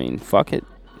 I mean, fuck it.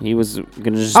 He was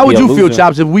gonna just. How be would a you feel, loser.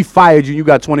 Chops, if we fired you and you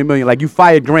got $20 million? Like, you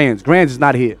fired Grands. Grands is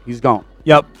not here. He's gone.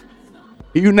 Yep.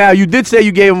 You did say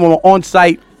you gave him an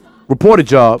on-site reporter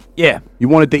job. Yeah. You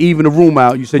wanted to even the room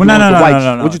out. You said Well, you wanted the no. whites.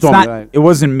 What What you It's talking not- about? It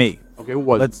wasn't me. Okay, who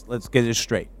was it? Let's get it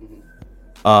straight.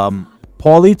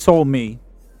 Paulie told me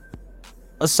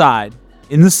aside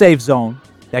in the safe zone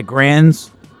that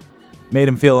Grands made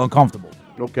him feel uncomfortable.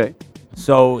 Okay.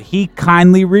 So he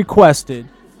kindly requested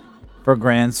for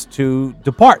Grands to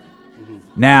depart.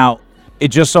 Now, it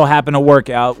just so happened to work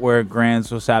out where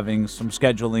Grands was having some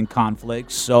scheduling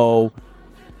conflicts. So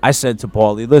I said to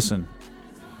Paulie, listen,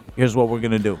 here's what we're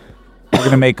going to do. We're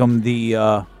going to make him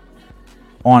the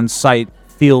on-site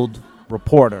field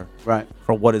reporter Right.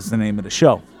 for what is the name of the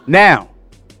show. Now,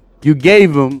 you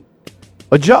gave him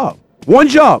a job. One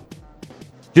job.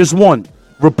 Just one.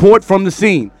 Report from the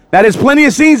scene. Now, there's plenty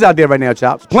of scenes out there right now,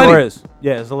 Chops. Plenty. Sure is.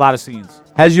 Yeah, there's a lot of scenes.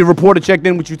 Has your reporter checked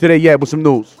in with you today yet with some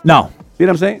news? No. See what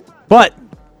I'm saying? But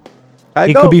How'd it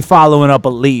he go? could be following up a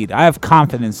lead. I have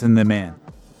confidence in the man.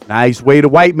 Nice way to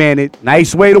white man it.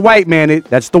 Nice way to white man it.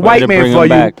 That's the Way white to man bring for him you.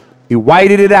 back. He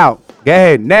whited it out. Go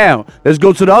ahead. Now, let's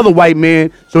go to the other white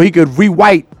man so he could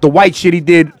re-white the white shit he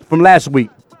did from last week.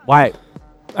 White.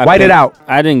 White it out.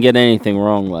 I didn't get anything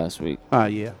wrong last week. Oh,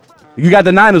 yeah. You got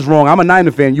the Niners wrong. I'm a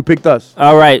Niner fan. You picked us.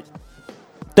 All right.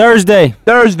 Thursday,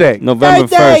 Thursday. November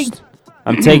 1st.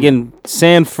 I'm taking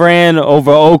San Fran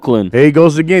over Oakland. Here he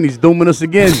goes again. He's dooming us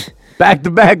again. Back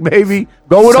to back, baby.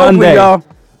 Go with Sunday, Oakland,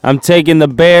 y'all. I'm taking the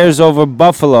Bears over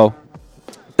Buffalo.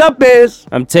 The Bears.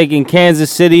 I'm taking Kansas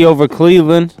City over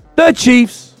Cleveland. The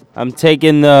Chiefs. I'm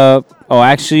taking the... Oh,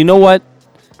 actually, you know what?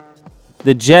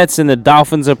 The Jets and the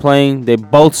Dolphins are playing. They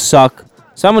both suck.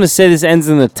 So I'm going to say this ends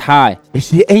in a tie. It's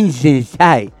the engine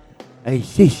tie. I'm going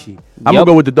to Yep.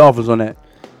 go with the Dolphins on that.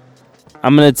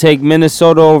 I'm going to take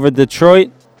Minnesota over Detroit.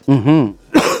 Mm-hmm.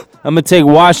 I'm going to take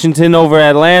Washington over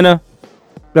Atlanta.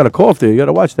 Got a cough there. You got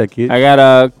to watch that, kid. I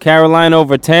got Carolina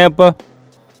over Tampa.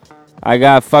 I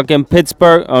got fucking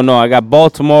Pittsburgh. Oh, no. I got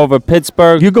Baltimore over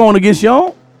Pittsburgh. You going against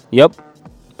y'all? Yep.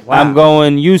 Wow. I'm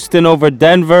going Houston over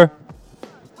Denver.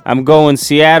 I'm going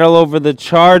Seattle over the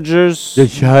Chargers. The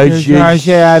Chargers.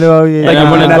 Seattle, yeah. And I'm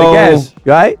going to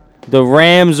go right? the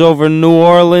Rams over New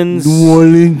Orleans. New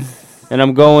Orleans. And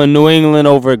I'm going New England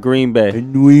over Green Bay.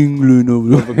 New England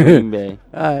over Green Bay.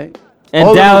 All right. And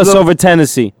All Dallas those- over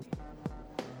Tennessee.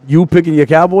 You picking your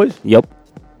Cowboys? Yep.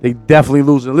 They definitely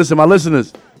losing. Listen, my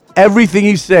listeners, everything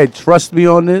he said, trust me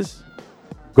on this,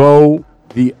 go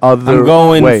the other I'm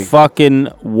going way. fucking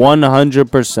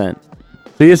 100%.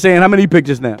 So you're saying how many you picked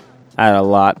just now? I had a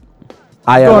lot.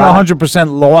 I had Going a lot.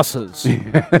 100%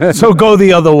 losses. So go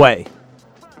the other way.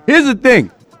 Here's the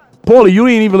thing. Paulie, you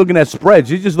ain't even looking at spreads.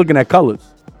 You're just looking at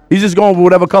colors. He's just going with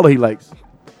whatever color he likes.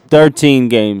 13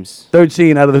 games.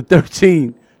 13 out of the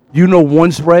 13. You know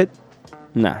one spread?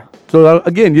 Nah. So,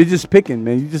 again, you're just picking,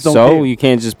 man. You just don't So care. you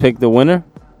can't just pick the winner?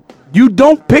 You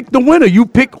don't pick the winner. You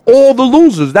pick all the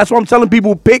losers. That's what I'm telling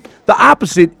people. Pick the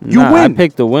opposite. You Nah, win. I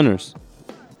picked the winners.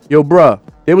 Yo, bruh,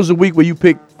 there was a week where you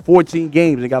picked 14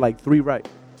 games and got like 3 right.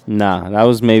 Nah, that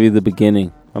was maybe the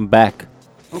beginning. I'm back.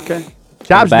 Okay.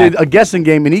 Chops back. did a guessing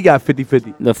game and he got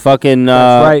 50-50. The fucking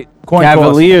That's right. Coin toss.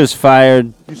 Cavaliers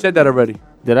fired. You said that already.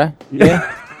 Did I?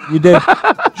 Yeah, you did.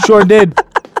 Sure did.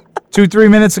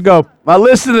 2-3 minutes ago. My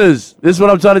listeners, this is what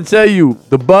I'm trying to tell you.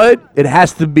 The bud, it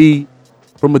has to be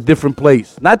from a different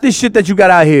place. Not this shit that you got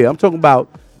out here. I'm talking about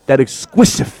that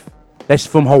exquisite. That's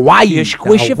from Hawaii.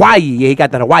 Exquisite? Hawaii. Yeah, he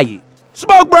got that Hawaii.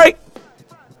 Smoke break.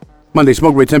 Monday,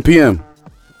 smoke break, 10 p.m.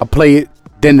 I play it,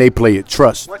 then they play it.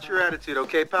 Trust. What's your attitude,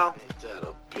 okay, pal? Ain't that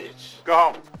a bitch? Go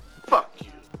home. Fuck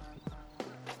you.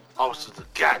 Officer of the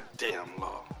goddamn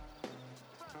law.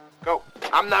 Go.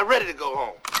 I'm not ready to go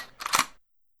home.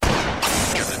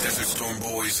 The Desert Storm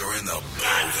Boys are in the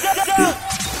building.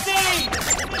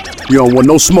 You don't want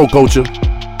no smoke, culture.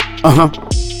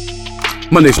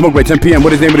 Monday, smoke break, 10 p.m.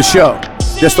 What is the name of the show?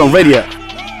 Just on radio.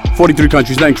 43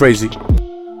 countries, nothing crazy.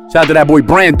 Shout out to that boy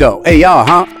Brando. Hey, y'all,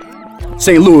 huh?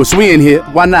 St. Louis, we in here.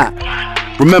 Why not?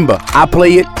 Remember, I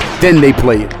play it, then they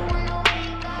play it.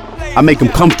 I make them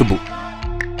comfortable.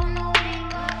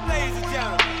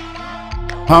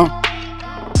 Huh?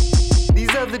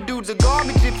 These other dudes are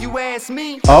garbage if you ask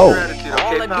me. Oh.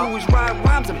 All I do is ride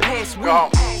rhymes and pass weed.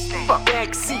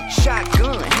 Backseat,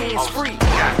 shotgun, hands free.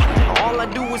 All I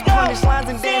do is punish lines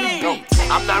and damage beats.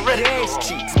 I'm not ready to go Ass home.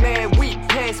 cheeks, mad weak,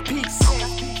 pass peace.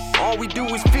 All we do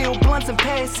is fill blunts and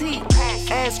pass heat.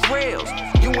 Ask rails,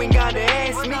 you ain't gotta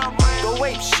ask me. Go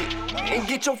ape shit and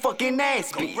get your fucking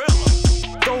ass beat.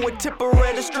 Throw a tipper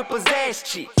at a stripper's ass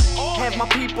cheek. Have my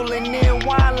people in there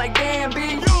wild like damn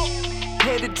B.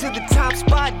 Headed to the top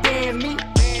spot, damn me.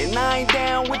 And I ain't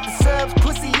down with the subs,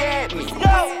 pussy at me.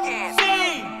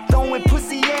 Throwing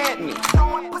pussy at me.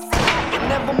 And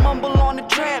never mumble on the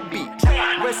trap beat.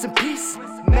 Rest in peace,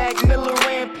 Mac Miller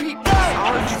and Pete.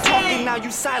 I heard you talking, now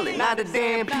you silent, not a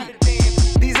damn peep.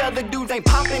 These other dudes ain't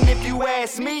popping if you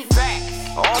ask me.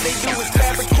 All they do is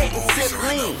fabricate and sip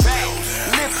lean.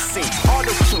 Lip sync,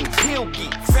 auto-tune, pill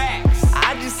geek.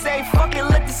 I just say fuck it,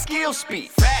 let the skill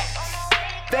speak.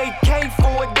 They K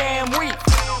for a damn week.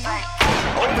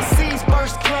 Overseas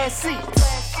first class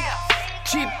seats.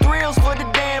 Cheap thrills for the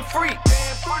damn freaks.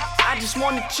 I just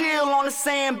wanna chill on the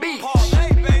sand beach.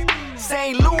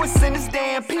 St. Louis in this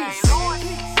damn piece.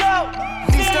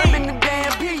 Disturbing the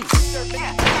damn peace.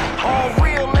 All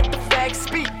real, let the facts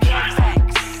speak.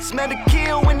 Smell the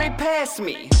kill when they pass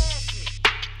me.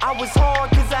 I was hard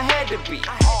cause I had to be.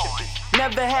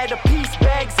 Never had a piece,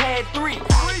 bags had 3.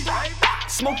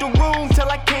 Smoke the room till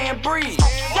I can't breathe.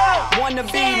 Wanna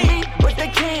be me, but they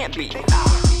can't be.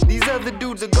 These other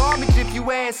dudes are garbage if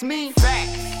you ask me.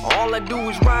 All I do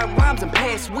is ride rhymes and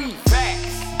pass weed.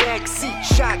 Backseat,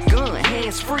 shotgun,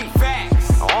 hands free.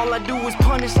 All I do is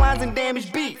punish lines and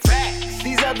damage beats.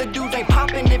 These other dudes ain't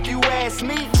popping if you ask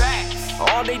me.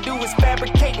 All they do is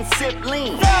fabricate and sip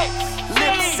lean.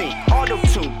 Lip sync,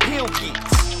 auto-tune, pill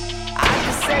geeks. I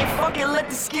just say fuck it, let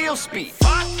the skill speak.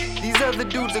 These other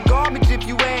dudes are garbage if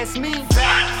you ask me.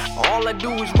 All I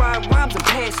do is ride rhymes and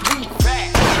pass weed.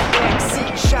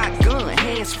 Backseat, shotgun,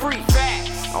 hands free.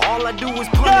 All I do is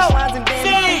punish lines and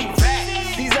damage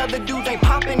beats. These other dudes ain't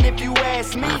popping if you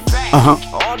ask me.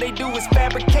 All they do is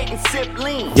fabricate and sip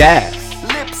lean. Yeah.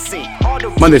 Lip sync,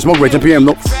 auto-tune, Monday, smoke break, 10 p.m.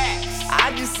 Nope.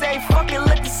 I just say fuck it,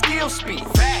 let the skill speak.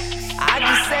 I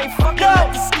just say fuck it,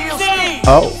 let the skill speak.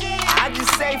 Oh. I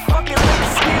just say fuck it, let the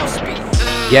skill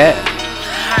speak. Yeah.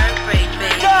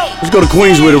 Let's go to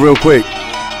Queens with it real quick.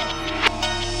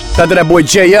 Shout out to that boy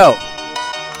J.O.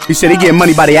 He said he getting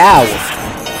money by the hour.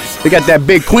 They got that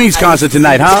big Queens concert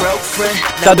tonight, huh?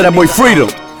 Shout out to that boy Freedom.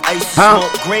 Huh?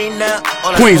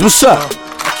 Queens, what's up?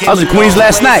 I was in Queens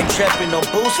last night. Shout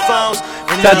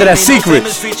out to that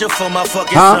Secrets.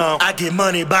 Huh? I get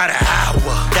money by the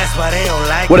hour. That's why they don't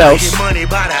like. What else? I get money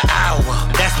by the hour.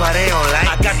 That's why they don't like.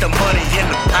 I got the money and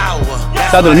the power.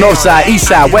 Shout out to the north side, east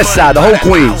side, west side, the whole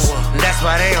Queens. That's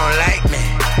why they don't like me.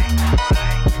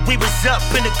 We was up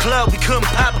in the club, we couldn't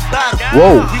pop a bottle.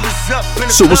 Whoa. We was up in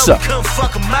the So club, what's up? we couldn't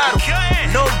fuck a model.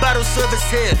 No bottle service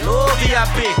here, no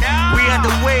VIP. We had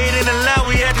to wait in the line,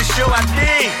 we had to show our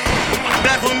thing.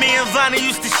 Back when me and Vonnie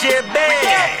used to share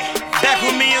bed. Back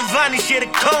when me and Vonnie shared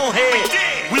a cone head.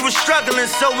 We were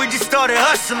struggling, so we just started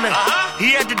hustling.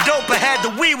 He had the dope, I had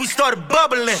the weed, we started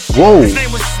bubbling. Whoa. His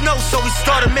name was Snow, so we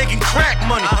started making crack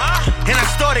money. And I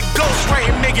started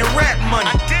ghostwriting, making rap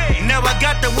money. Now I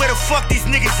got the where the fuck these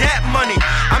niggas at money.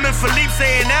 I'm in Philippe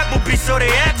saying Applebee's, so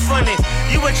they act funny.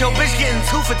 You and your bitch getting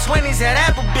 2 for 20s at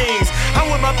Applebee's. I'm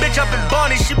with my bitch up in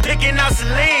Barney, she picking out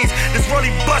Celine's. This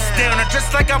rollie bust down, I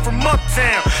dress like I'm from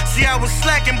Uptown. See, I was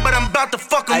slacking, but I'm about to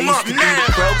fuck him up now. I used to be the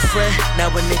broke friend, now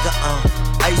a nigga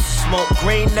I used to smoke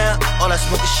green, now all I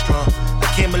smoke is strong. I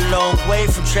came a long way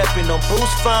from trapping on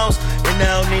boost phones, and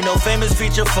I don't need no famous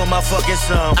feature for my fucking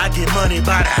song. I get money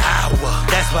by the hour,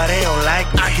 that's why they don't like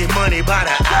me. I get money by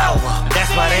the hour, that's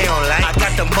why they don't like me. I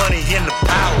got the money and the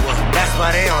power, that's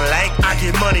why they don't like me. I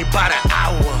get money by the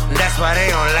hour, that's why they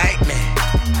don't like me.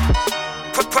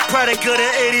 Product of the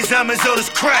 80s, I'm as old as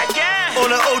crack. All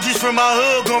the OGs from my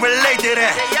hood gon' relate to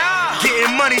that.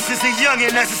 Getting money since a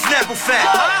youngin', that's a Snapple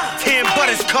fact. 10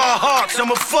 butters, car hawks,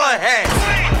 I'm a fur hat.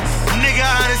 Nigga,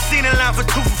 I done seen a line for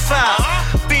 2 for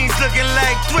 5. Beans looking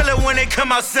like Thriller when they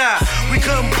come outside. We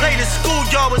couldn't play, the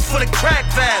schoolyard was full of crack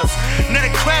valves. Now the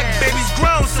crack babies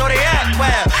grown, so they act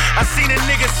wild. I seen a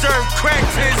nigga serve crack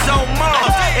to his own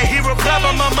mom, and he replied,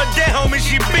 my mama dead, homie,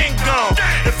 she been gone.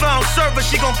 If I don't serve her,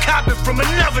 she gon' cop it from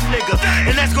another nigga,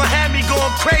 and that's gon' have me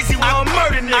going crazy while I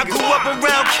murder niggas. I grew up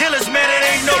around killers, man, it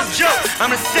ain't no joke.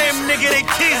 I'm the same nigga they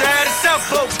tease, I had a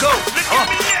Southport goat.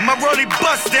 My rollie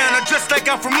bust down, I dress like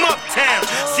I'm from Uptown.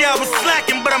 See, I was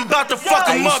slacking, but I'm about to fuck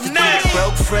him up now. I used to be a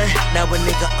broke friend, now a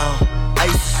nigga I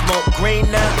used to smoke green,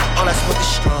 now all I smoke is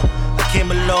strong. I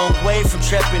came a long way from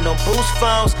trapping on boost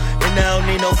phones, and I don't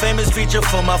need no famous feature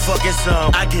for my fucking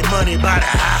song. I get money by the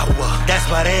hour, that's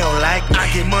why they don't like me. I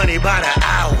get money by the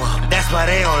hour, that's why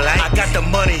they don't like me. I got the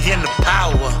money and the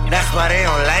power, that's why they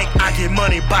don't like me. I get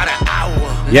money by the hour,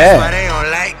 that's why they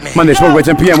don't like me. Monday, Smoke Break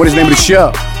 10 p.m. What is the name of the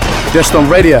show? Just on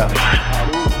radio.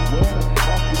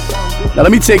 Now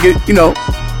let me take it, a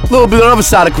little bit on the other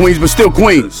side of Queens, but still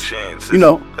Queens. Shout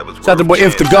out to the boy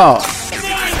Inf the God.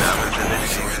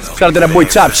 Shout out to that boy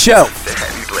Top Shelf.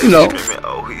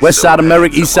 West Side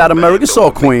America, East Side America, it's all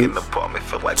Queens.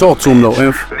 Talk to him though,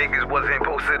 Inf.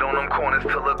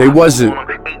 They wasn't.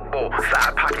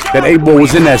 That 8-ball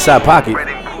was in that side pocket.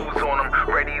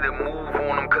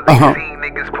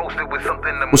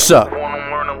 What's up?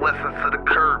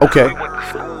 Okay.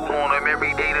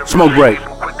 Smoke Break.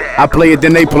 I play it,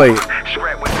 then they play it.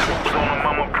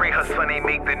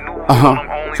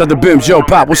 Shout out to Bim, Joe,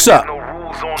 Pop, what's up? Shout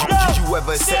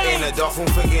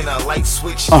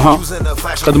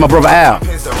out to my brother Al.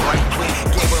 Shout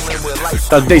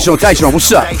out to Deshaun Tyson,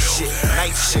 what's up?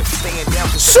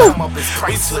 Soup.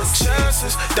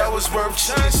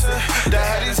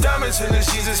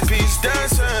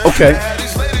 Okay.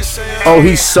 Oh,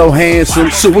 he's so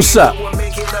handsome. So what's up?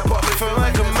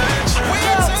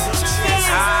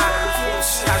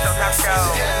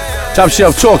 Top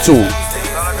Shelf, talk to him.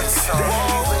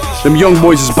 Them young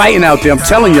boys is biting out there, I'm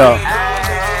telling y'all.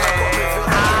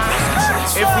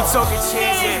 If we talking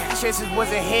chances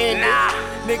wasn't handed.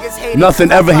 Niggas hated.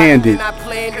 Nothing ever handed.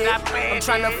 I'm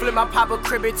trying to flip my papa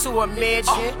crib into a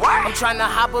mansion. I'm trying to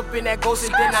hop up in that ghost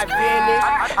and then I vanish.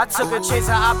 I took a chance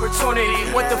of opportunity.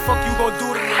 What the fuck you gon'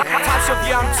 do to me? Top Shelf,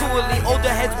 yeah, I'm too elite. Older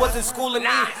heads wasn't schooling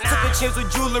me. Took a chance with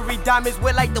jewelry, diamonds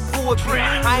wet like the pool would be.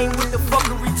 I ain't with the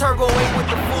fuckery, Turbo ain't with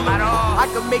the foolery. I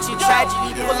can make shit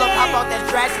tragedy. Pull up, hop out, that's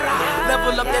tragedy.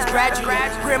 Level up, that's gradually.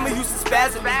 Grandma used to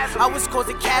spasm me. I was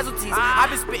causing casualties. I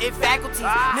been spitting faculties.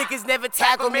 Niggas never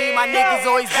tackle me. My niggas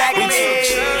always back me.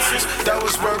 That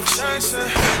was worth chancing.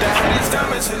 That had his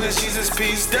diamonds in his Jesus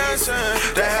piece dancing.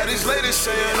 That had his ladies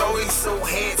saying, oh, he's so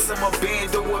handsome. A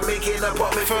band would make it up,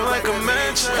 me feel like a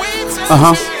mansion.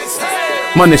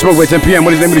 Monday, Smoke Break 10 p.m.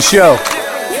 What is the name of the show?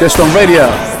 Just on radio.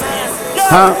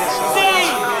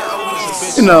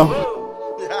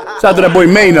 Shout out to that boy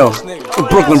Mano in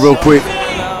Brooklyn real quick.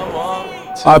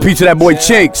 RP to that boy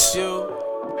Chinks.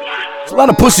 There's a lot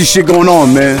of pussy shit going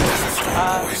on, man.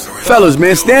 Fellas,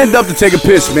 man, stand up to take a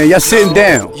piss, man. Y'all sitting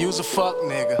down. Use a fuck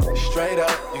nigga.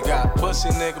 pussy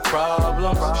nigga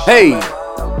problem. Hey,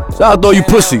 shout out to all you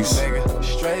pussies.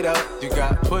 Straight up, you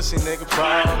got pussy nigga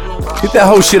problem. Get that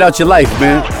whole shit out your life,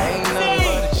 man.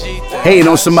 Hating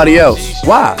on somebody else.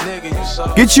 Why?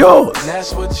 Get yours.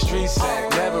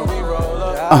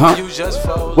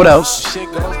 What else?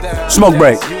 Smoke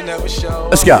break.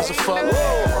 Let's go.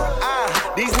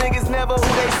 These niggas never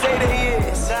who they say they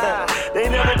is. They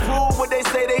never prove what they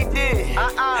say they did.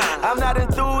 I'm not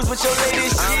enthused with your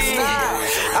latest shit.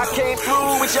 I can't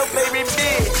prove with your favorite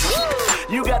bitch.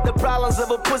 You got the problems of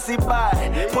a pussy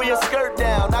pie. Pull your skirt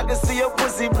down, I can see your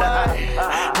pussy pie.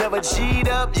 Never cheat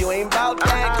up, you ain't bout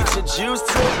that. Get your juice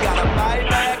took, gotta buy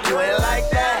back. You ain't like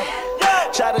that.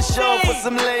 Try to show for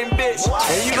some lame bitch,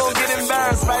 and you gon' get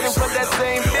embarrassed fighting for that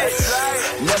same bitch.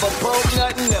 Never poke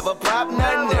nothing, never pop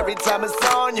nothing. Every time it's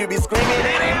on, you be screaming,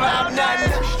 it ain't pop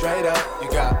nothing. Straight up, you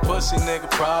got pussy nigga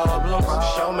problem.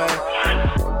 Show man,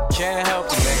 can't help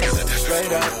it, nigga.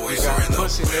 Straight up, you got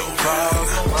pussy nigga problem.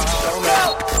 Show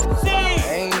man,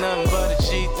 ain't nothing but a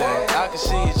G thing. I can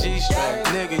see a G string,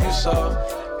 nigga. You soft.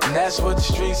 And that's what the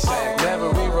streets say. Never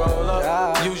we roll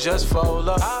up, you just fold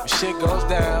up. When shit goes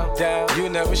down, you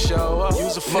never show up.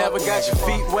 Use a never got your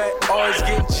feet wet, always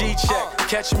getting G-check.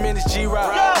 Catch him in his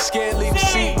G-Rock, scared leave the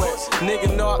seat wet.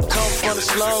 Nigga know I come from the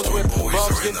slums with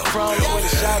bums getting crumbs. When the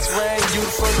shots rang, you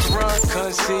the first to run.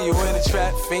 Couldn't see you in the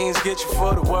trap, fiends get you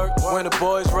for the work. When the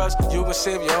boys rush, you gon'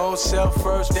 save your own self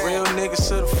first. Real niggas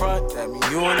to the front, that mean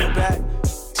you in the back.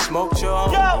 Smoked your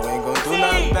own, you ain't gon' do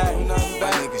nothing back.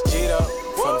 My niggas G'd up.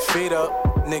 From the feet up,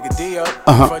 nigga D up.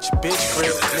 Front your bitch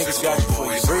crib, niggas got you for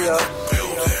your free up.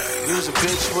 Use a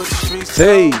bitch with the streets.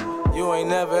 Hey. You ain't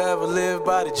never ever lived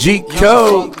by the G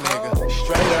Code.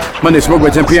 Monday Smoke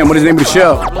at 10 p.m. What is the name of the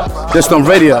show? Just on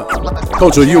radio.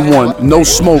 Culture, you won. No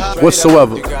smoke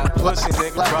whatsoever.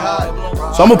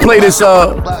 So I'm gonna play this.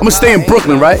 I'm gonna stay in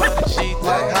Brooklyn, right?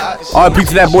 R.I.P.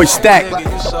 to that boy Stack.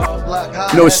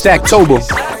 You know it's Stacktober.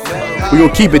 We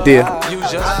gonna keep it there.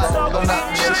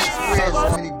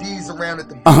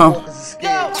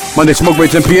 Monday Smoke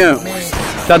Break 10 p.m.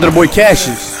 Shout out to the boy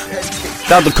Cassius.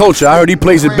 Shout out to Culture. I heard he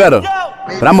plays it better,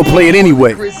 but I'm gonna play it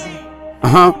anyway.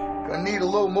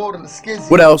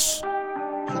 What else?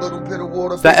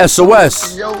 That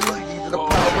SOS.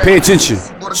 Pay attention.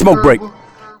 Smoke break.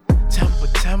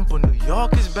 Temper, New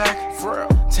York is back.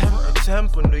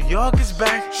 Temper, New York is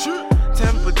back.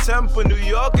 Temper, New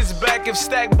York is back. If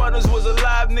Stack Butters was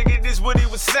alive, nigga, this what he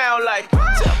would sound like.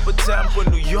 Temper,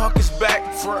 New York is back.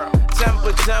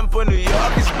 Temper, New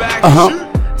York is back.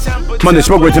 Monday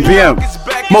Smoke Break 10 p.m.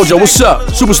 Mojo, what's up?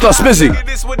 Superstar Spizzy.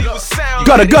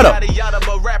 Gutter.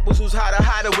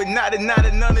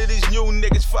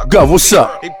 Go, what's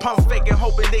up? They pump faking,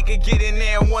 hoping they could get in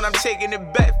there. And when I'm taking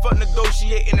it back, fuck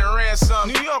negotiating the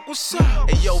ransom. New York, what's up?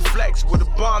 Hey, yo, Flex, where the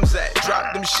bombs at?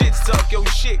 Drop them shits, talk your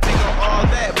shit. They gon' all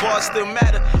that, bars still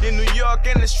matter. In New York,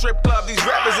 in the strip club, these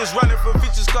rappers is running for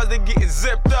features cause they getting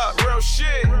zipped up. Real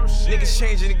shit. Niggas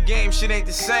changing the game, shit ain't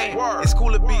the same. It's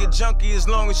cool to be a junkie as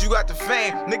long as you got the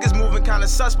fame. Niggas moving kinda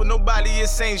sus, but nobody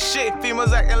is saying shit.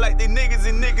 Females acting like they niggas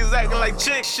and niggas acting like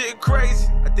chicks. Shit crazy.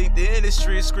 I think the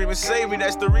industry is screaming, save me.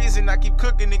 That's the reason I keep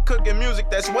cooking and cooking music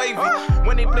that's wavy.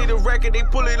 When they play the record, they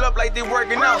pull it up like they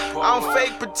working out. I don't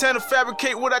fake, pretend, or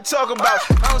fabricate what I talk about.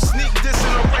 I don't sneak this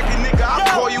in a record, nigga, I'll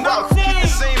call you out. Keep the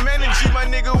same energy, my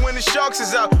nigga, when the Sharks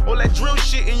is out. All that drill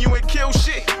shit and you ain't kill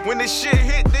shit. When the shit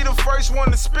hit, they the first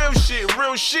one to spill shit.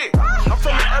 Real shit. I'm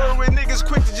from an era where niggas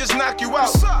quick to just knock you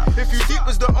out. If you deep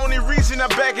is the only reason I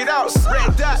back it out.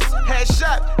 Red dot, head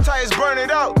shot, tires burn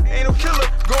it out. Ain't no killer,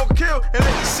 gon' kill and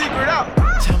let the secret out.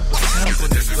 Temper,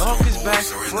 New York is back.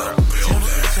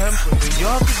 Temper, New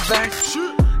York is back.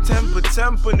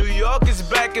 Temper, New York is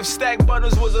back. If Stack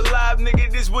Butters was alive, nigga,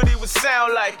 this what he would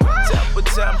sound like.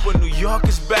 Temper, New York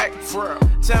is back.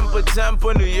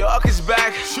 Temper, New York is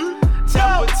back.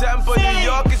 Temper, New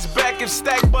York is back. If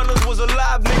Stack Butters was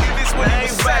alive, nigga, this what he would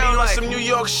sound like. Some New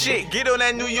York shit, get on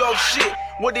that New York shit.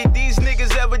 What did these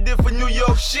niggas ever did for New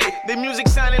York shit? Their music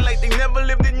sounded like they never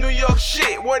lived in New York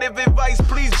shit. Word of advice,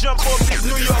 please jump off this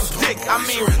New York dick. I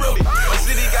mean, really, my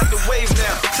city got the wave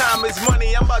now. Time is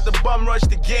money, I'm about to bum rush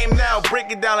the game now. Break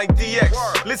it down like DX.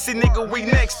 Listen, nigga, we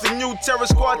next. The new Terror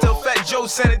Squad till Fat Joe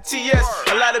sent a TS.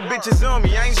 A lot of bitches on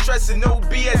me, I ain't stressing, no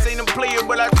BS. Ain't a player,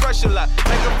 but I crush a lot.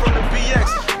 Like I'm from the BX.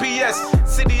 PS,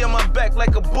 city on my back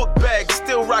like a book bag.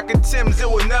 Still rocking Timbs, it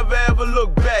will never ever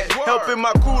look back. Helping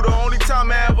my crew, the only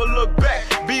time I ever look back.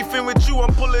 Beefing with you,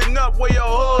 I'm pulling up where your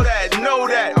hood at. Know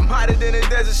that I'm hotter than a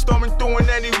desert, storming through in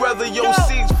any weather. Yo,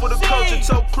 seeds for the culture,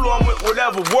 tell Clue I'm with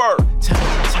whatever word.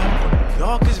 Temper, New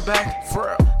York is back.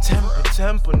 Temper,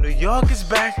 temper, New York is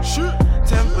back.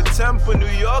 Temper, New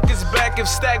York is back. If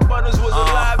Stack Butters was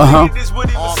alive, nigga, this would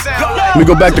even sound like. Let me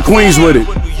go back to Queens with it.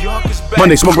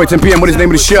 Monday, Smoke Break 10 p.m. What is the name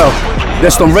of the show?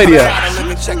 That's on radio.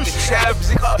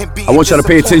 I want y'all to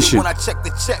pay attention.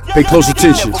 Pay close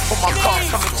attention.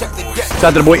 Shout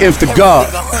out to the boy Inf the God.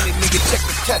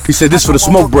 He said this for the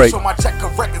smoke break.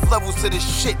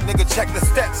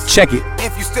 Check it.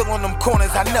 If you still on them corners,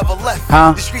 I never left.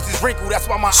 Huh? The streets is wrinkled, that's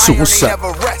why my So iron what's ain't up?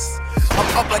 never rest.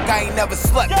 I'm up like I ain't never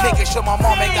slept, making sure my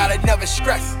mom ain't gotta never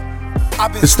stress.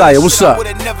 I've been Style, through what's shit I up?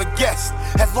 would've never guessed.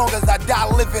 As long as I die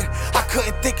living, I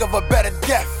couldn't think of a better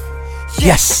death.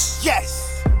 Yes.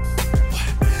 Yes.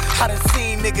 I done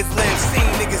seen niggas live, seen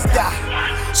niggas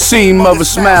die. Seen mothers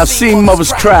smile, seen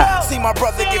mothers cry. Seen my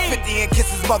brother get 50 and kiss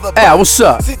his mother. Hey, what's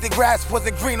up? Seen the grass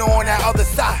wasn't greener on that other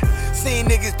side. Seen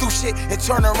niggas do shit and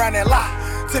turn around and lie.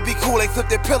 To be cool, they flip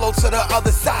their pillow to the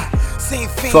other side. Seen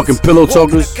fiends Fucking pillow walking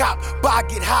talkers. the cop, but I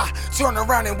get high, turn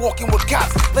around and walking with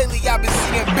cops. Lately I've been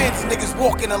seeing Benz niggas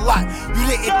walking a lot. You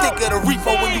didn't think of the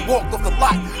repo when you walked off the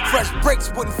lot. Fresh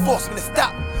brakes wouldn't force me to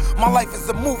stop. My life is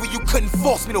a movie you couldn't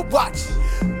force me to watch.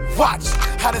 Watch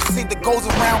how the scene that goes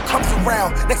around comes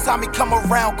around. Next time he come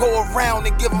around, go around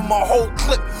and give him a whole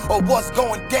clip of what's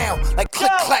going down. Like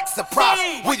click clack, surprise,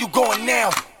 where you going now?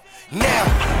 Now,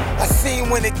 I seen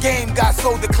when the game got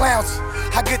sold to clowns.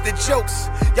 I get the jokes,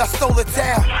 y'all stole the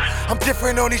town. I'm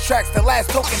different on these tracks, the last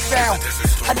token found.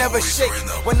 I never shake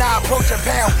when I approach a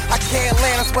pound. I can't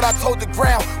land, that's what I told the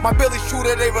ground. My Billy's true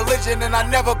to their religion and I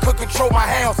never could control my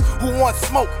hounds. Who wants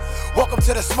smoke? Welcome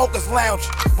to the Smokers Lounge,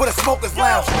 with a Smokers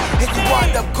Lounge. And you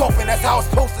wind up coughing, that's how it's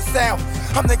supposed to sound.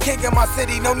 I'm the king of my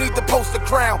city, no need to post a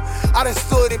crown. I done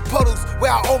stood in puddles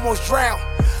where I almost drowned.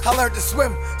 I learned to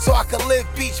swim so I could live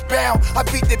beach bound. I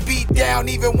beat the beat down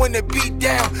even when the beat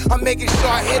down. I'm making sure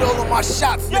I hit all of my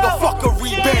shots, nigga, fuck a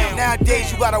rebound.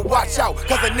 Nowadays you gotta watch out,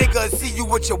 cause a nigga will see you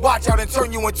with your watch out and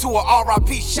turn you into a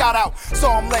RIP shout out. So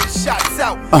I'm letting shots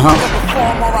out. Before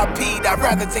I'm RIP'd, I'd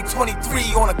rather take 23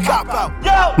 on a cop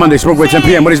out. Monday, Smoke Break 10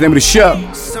 p.m. What is the name of the show?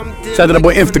 Shout out to the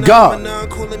boy Inf the God.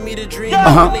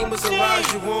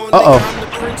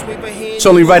 It's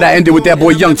only right I ended with that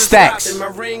boy Young Stacks.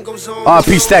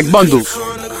 RP Stack Bundles.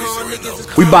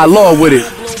 We by law with it.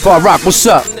 Far Rock, what's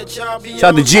up? Shout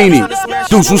out to Genie.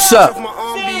 Deuce, what's up?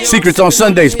 Secrets on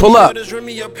Sundays, pull up.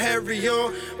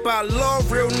 By law,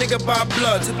 real nigga by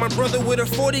blood. Took my brother with a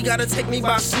 40, gotta take me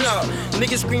by snub.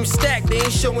 Niggas scream stack, they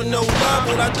ain't showing no love.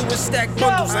 All I do is stack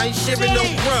bundles, I ain't sharing no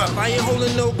grub. I ain't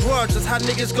holding no grudge, that's how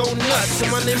niggas go nuts. See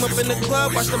my name up in the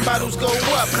club, watch the bottles go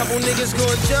up. Couple niggas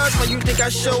gonna judge, how you think I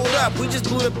showed up? We just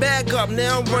blew the bag up,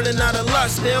 now I'm running out of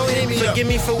lust. They don't hit me up. Forgive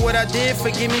me for what I did,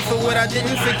 forgive me for what I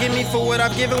didn't. Forgive me for what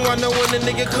I've given, why no one a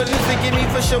nigga couldn't. Forgive me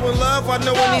for showing love, why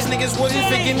no one these niggas wouldn't.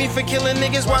 Forgive me for killing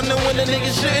niggas, why no one the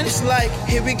niggas shouldn't. It's like,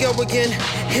 here we go again,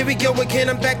 here we go again.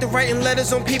 I'm back to writing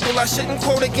letters on people I shouldn't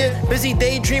quote again. Busy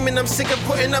daydreaming, I'm sick of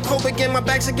putting up hope again. My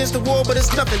back's against the wall, but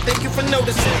it's nothing. Thank you for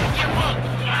noticing.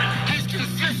 He's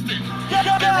consistent.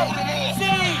 They wrote him off.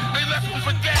 They left him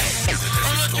for dead.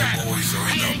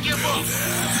 He ain't give up.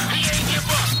 He ain't give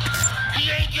up.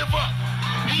 He ain't give up.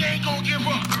 He ain't gonna give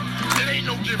up. It ain't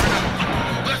no giving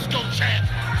up. Let's go, champ.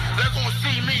 They're gonna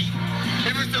see me.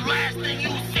 If it's the last thing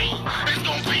you see, it's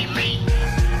gonna be me.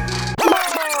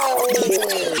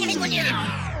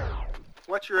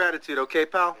 What's your attitude, okay,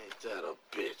 pal? Ain't that a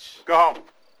bitch? Go home.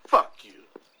 Fuck you.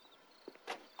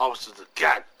 Officers of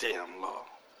goddamn law.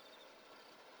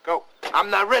 Go. I'm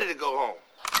not ready to go home.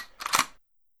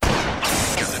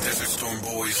 The Desert Storm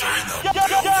Boys are in the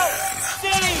building.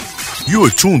 You are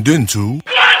tuned into.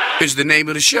 It's the name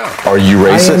of the show. Are you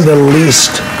racist? I am the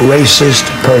least racist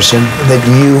person that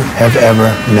you have ever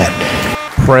met.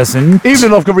 Present.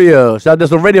 Evening, North Korea. Shout out to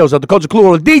the radio, shout out to Culture Clue,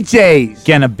 all the DJs.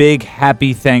 Again, a big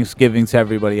happy Thanksgiving to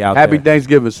everybody out Happy there.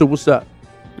 Thanksgiving. So what's up?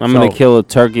 I'm gonna kill a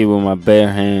turkey with my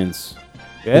bare hands.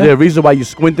 Yeah. Is there a reason why you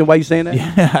squinting? Why you saying that?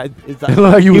 Yeah, it's like,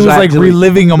 Like he was like actually-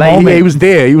 reliving a like, moment. Yeah, he was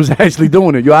there. He was actually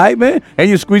doing it. You all right, man? And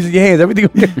you're squeezing your hands. Everything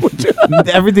okay with you?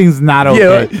 Everything's not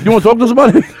okay. Yeah, you want to talk to us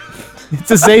about it? It's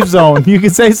a safe zone. You can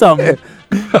say something.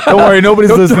 Don't worry,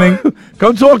 nobody's listening.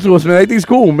 Come talk to us, man. Everything's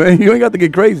cool, man. You ain't got to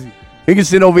get crazy. He can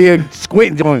sit over here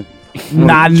squinting, going,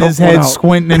 Nodding his choke one head, out.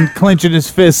 squinting and clenching his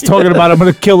fists, talking about I'm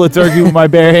gonna kill a turkey with my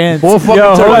bare hands. Full fucking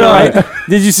Yo, turkey. hold on.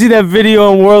 Did you see that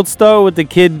video on World Star with the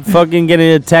kid fucking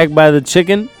getting attacked by the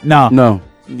chicken? No. No.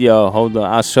 Yo, hold on.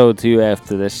 I'll show it to you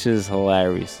after. That shit is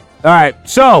hilarious. All right,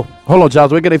 so Hold on,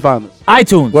 Charles. Where can they find us?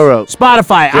 iTunes, Where else?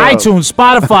 Spotify, Where else? iTunes,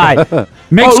 Spotify,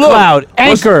 Mixcloud,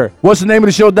 Anchor. What's the name of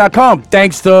the show.com?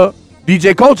 Thanks to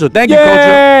DJ Culture. Thank you, Culture.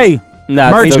 Yay!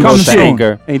 Nah, Merch still coming goes to soon.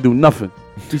 Anchor. Ain't do nothing.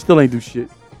 He still ain't do shit.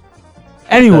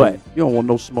 Anyway. You don't want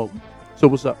no smoke. So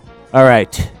what's up? All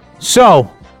right.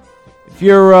 So, if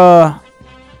you're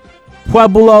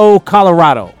Pueblo,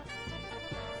 Colorado.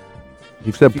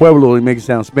 He said Pueblo, he makes it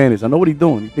sound Spanish. I know what he's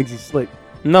doing. He thinks he's slick.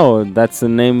 No, that's the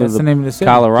name of the city.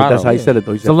 Colorado. But that's how he said it,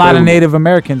 though. He There's said a lot of Pueblo. Native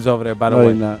Americans over there, by the No,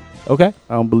 way. they're not. Okay.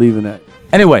 I don't believe in that.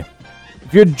 Anyway,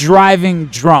 if you're driving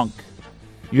drunk,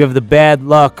 you have the bad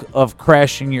luck of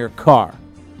crashing your car.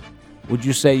 Would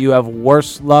you say you have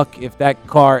worse luck if that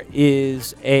car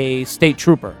is a state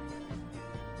trooper?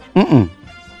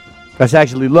 That's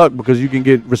actually luck because you can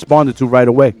get responded to right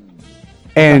away.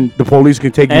 And the police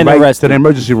can take you And right arrested. to the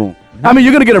emergency room. I mean,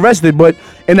 you're going to get arrested, but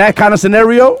in that kind of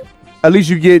scenario, at least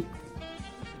you get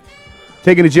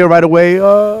taken to jail right away.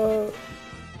 I'm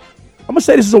going to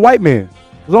say this is a white man.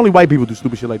 Because only white people do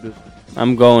stupid shit like this.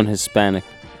 I'm going Hispanic.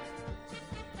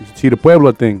 You should see the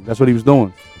Pueblo thing. That's what he was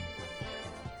doing.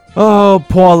 Oh,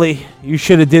 Paulie, you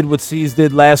should have did what C's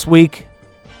did last week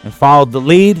and followed the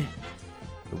lead.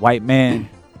 The white man.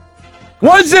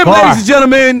 One zip, Car. ladies and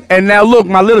gentlemen. And now look,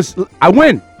 I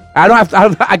win. I don't have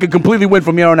to. I can completely win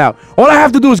from here on out. All I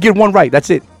have to do is get one right. That's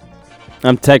it.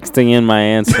 I'm texting in my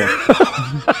answer.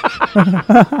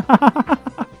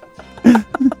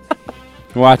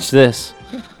 Watch this.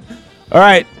 All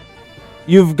right.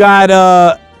 You've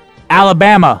got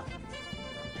Alabama.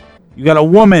 You got a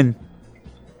woman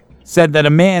said that a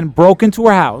man broke into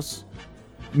her house,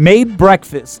 made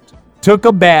breakfast, took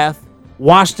a bath,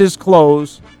 washed his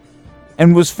clothes,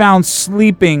 and was found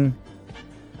sleeping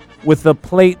with a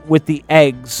plate with the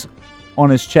eggs on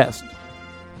his chest.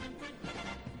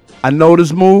 I know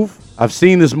this move. I've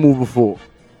seen this move before.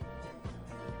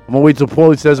 I'm gonna wait till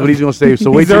Paulie says what he's gonna say.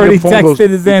 So wait He's till already your phone goes. texted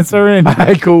his answer in. All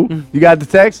right, cool. You got the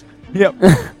text? Yep.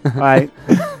 All right.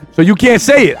 So you can't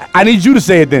say it. I need you to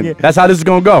say it then. Yeah. That's how this is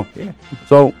gonna go. Yeah.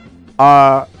 So,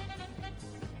 I'm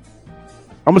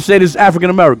gonna say this African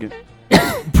American.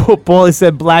 Paulie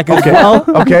said black as well.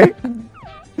 Okay.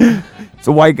 It's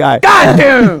a white guy. God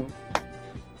damn.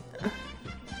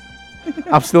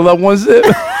 I'm still up one zip.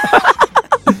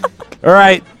 All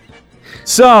right.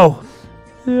 So,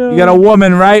 you got a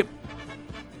woman, right?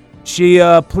 She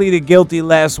pleaded guilty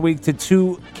last week to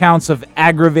 2 counts of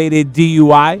aggravated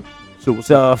DUI. So it's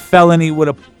a felony with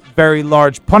a very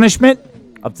large punishment,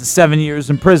 up to 7 years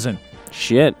in prison.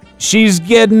 Shit. She's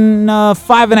getting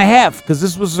 5.5 because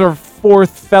this was her 4th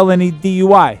felony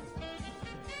DUI.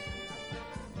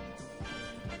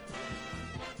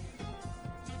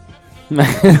 All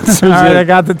right, I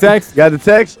got the text. Got the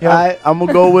text? All right, I'm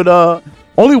gonna go with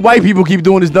only white people keep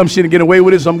doing this dumb shit and getting away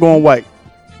with it, so I'm going white.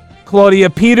 Claudia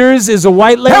Peters is a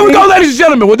white lady. Here we go, ladies and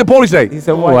gentlemen. What did the police say? He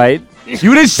said white.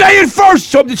 You didn't say it first,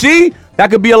 so see?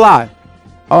 That could be a lie.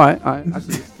 All right. I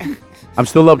see it. I'm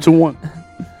still up 2-1.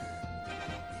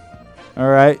 All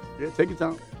right. Yeah, take your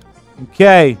time.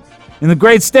 Okay. In the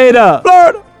great state of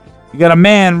Florida, you got a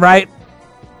man, right?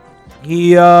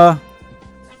 He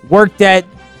worked at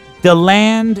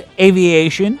DeLand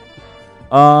Aviation.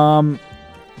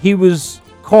 He was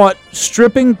caught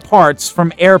stripping parts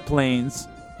from airplanes,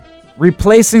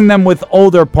 replacing them with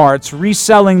older parts,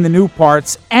 reselling the new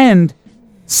parts, and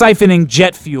siphoning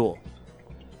jet fuel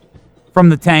from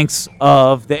the tanks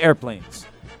of the airplanes.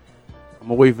 I'm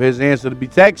gonna wait for his answer to be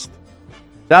text.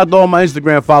 Shout out to all my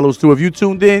Instagram followers too. If you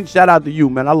tuned in, shout out to you,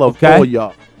 man. I love all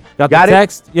y'all. Got it? the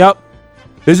text? Yep.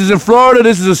 This is in Florida.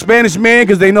 This is a Spanish man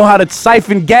because they know how to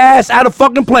siphon gas out of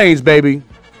fucking planes, baby.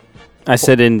 I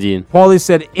said Indian. Paulie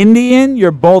said Indian.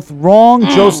 You're both wrong.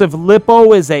 Joseph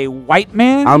Lippo is a white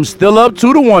man. I'm still up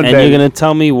 2-1, And baby. you're gonna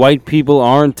tell me white people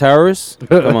aren't terrorists?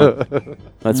 Come on.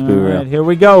 Let's be All real. right, here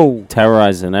we go.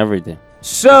 Terrorizing everything.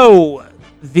 So,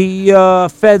 the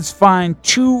feds find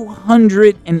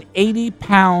 280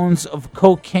 pounds of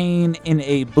cocaine in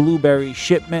a blueberry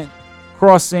shipment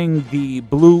crossing the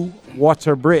Blue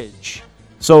Water Bridge.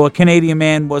 So, a Canadian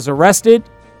man was arrested,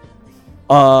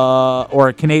 or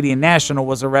a Canadian national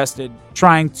was arrested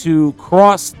trying to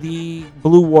cross the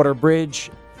Blue Water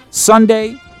Bridge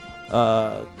Sunday.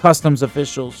 Customs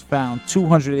officials found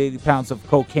 280 pounds of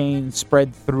cocaine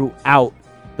spread throughout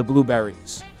the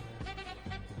blueberries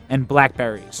and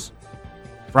blackberries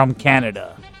from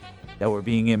Canada that were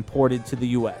being imported to the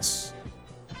U.S.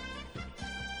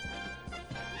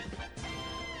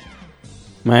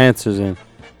 My answer's in.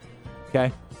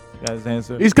 Okay? Got his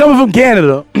answer? He's coming from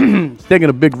Canada. He's taking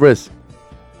a big risk.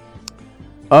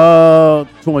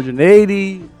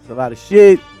 280. It's a lot of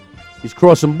shit. He's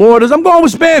crossing borders. I'm going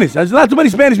with Spanish. There's not too many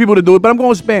Spanish people to do it, but I'm going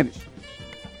with Spanish.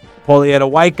 Paulie had a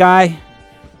white guy.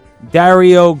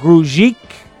 Dario Grujic.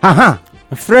 Haha.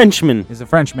 A Frenchman. He's a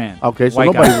Frenchman. Okay, so White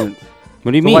nobody guy. wins.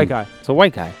 What do you It's a mean? white guy. It's a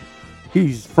white guy.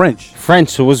 He's French.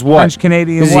 French was what? French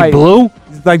Canadian Is white. he blue?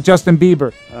 He's like Justin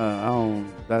Bieber.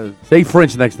 Say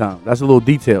French next time. That's a little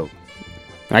detailed.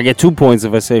 I get 2 points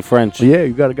if I say French. Yeah,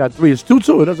 you got 3. It's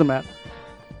 2-2. It doesn't matter.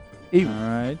 Even. All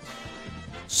right.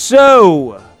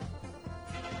 So,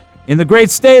 in the great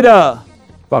state of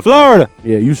Florida.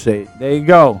 Yeah, you say it. There you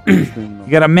go. You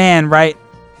got a man, right?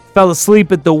 Fell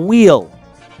asleep at the wheel.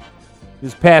 He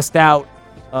was passed out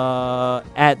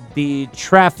at the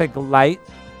traffic light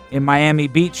in Miami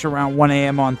Beach around 1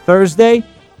 a.m. on Thursday.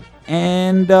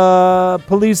 And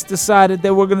police decided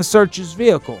they were going to search his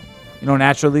vehicle. You know,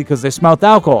 naturally, because they smelled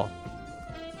alcohol.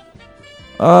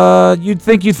 You'd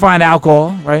think you'd find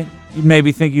alcohol, right? You'd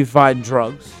maybe think you'd find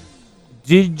drugs.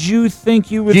 Did you think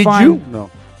you would find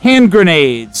No. hand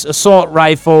grenades, assault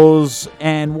rifles,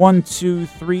 and 1, 2,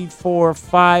 3, 4,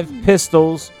 5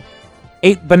 pistols,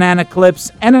 8 banana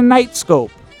clips, and a night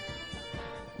scope?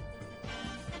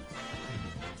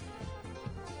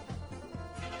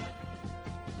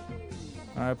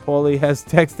 All right, Paulie has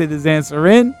texted his answer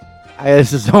in.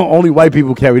 It's just only white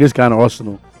people carry this kind of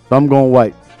arsenal. So I'm going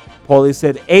white. Paulie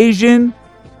said Asian.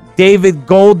 David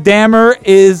Golddammer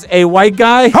is a white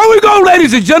guy. Here we go,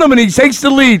 ladies and gentlemen. He takes the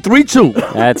lead,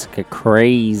 3-2. That's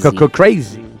crazy.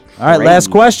 Crazy. All right, last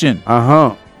question.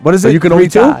 What is So it? you can only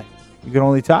 3-2? tie. You can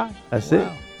only tie? That's it.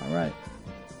 All right.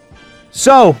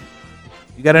 So,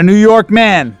 you got a New York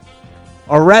man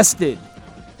arrested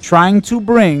trying to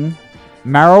bring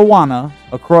marijuana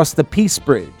across the Peace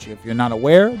Bridge. If you're not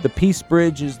aware, the Peace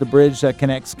Bridge is the bridge that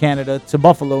connects Canada to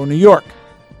Buffalo, New York.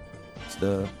 It's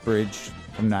the bridge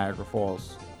from Niagara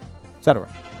Falls, etc.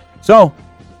 So,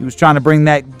 he was trying to bring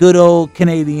that good old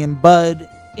Canadian bud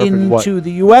into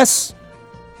the U.S.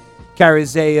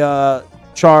 Carries a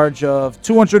charge of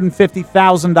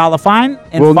 $250,000 fine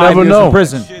and We'll 5 never years know. in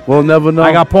prison. We'll never know.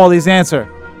 I got Paulie's answer.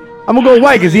 I'm going to go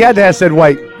white because he had to have said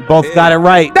white. Both got it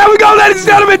right. There we go, ladies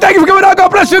and gentlemen. Thank you for coming out. God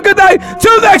bless you. Good night.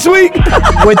 Till next week.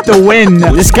 With the win.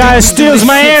 This guy steals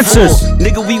my answers.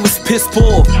 Nigga, we was piss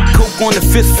poor. Coke on the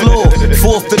 5th floor.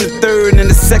 4th and the 3rd and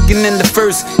the 2nd and the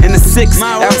 1st and the 6th.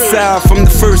 Outside from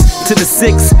the 1st to the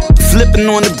 6th. Flipping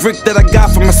on the brick that I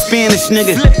got from a Spanish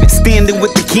nigga. Standing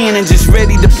with the cannon, just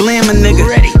ready to blame a nigga.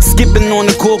 Skipping on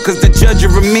the court cause the judge a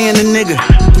remand a nigga.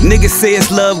 Niggas say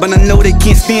it's love, but I know they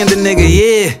can't stand a nigga.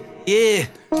 Yeah.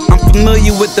 I'm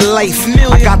familiar with the life.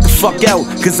 I got the fuck out,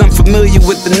 cause I'm familiar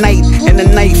with the night and the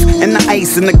knife and the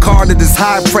ice and the car that is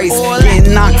high price.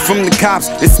 Getting knocked from the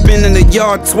cops and spinning the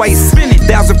yard twice.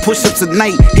 1,000 push-ups a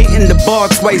night, hitting the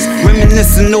bar twice.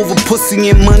 Reminiscing over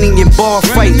pussy and money and bar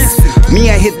fights.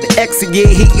 Me, I hit the exit, yeah,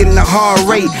 hitting the hard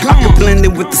rate. I can blend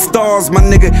it with the stars, my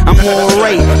nigga, I'm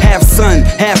alright. Half sun,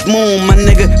 half moon, my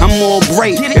nigga, I'm all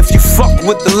bright. If you fuck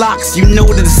with the locks, you know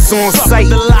that it's on sight.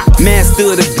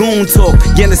 Master of the goon talk,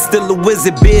 yeah, it's still a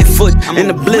wizard, barefoot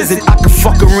in the blizzard. I can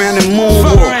fuck around and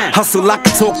moonwalk. Hustle, I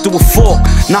can talk through a fork,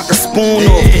 knock a spoon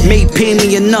off. Made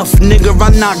penny enough, nigga,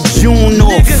 I knocked June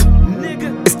off.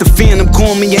 It's the Phantom,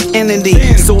 call me an entity.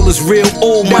 Soul is real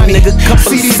old, my nigga,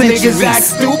 couple See of these centuries. niggas act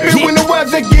stupid when the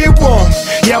weather get warm.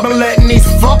 Y'all been letting these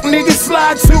fuck niggas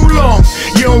slide too long.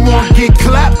 You don't want to get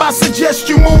clapped, I suggest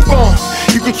you move on.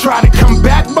 You can try to come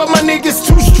back, but my niggas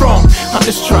too strong. I'm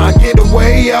just trying to get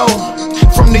away, yo,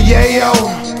 from the yayo.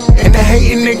 And the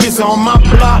hating niggas on my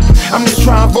block. I'm just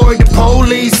trying to avoid the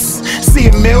police. See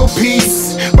a mill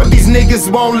piece, but these niggas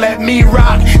won't let me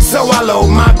rock. So I load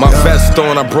my My vest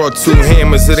on, I brought 2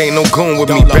 hammers. It ain't no goon with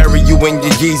me. Bury you in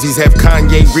your Yeezys. Have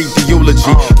Kanye read the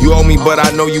eulogy. You owe me, but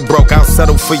I know you broke. I'll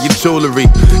settle for your jewelry.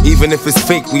 Even if it's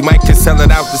fake, we might can sell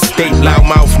it out the state.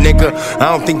 Loudmouth nigga,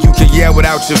 I don't think you can yell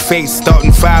without your face.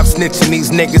 Starting 5 snitching, these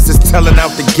niggas is telling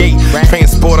out the gate.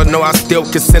 Transporter, know I still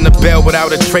can send a bell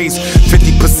without a trace.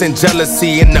 50%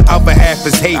 jealousy and the other half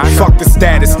is hate. Fuck the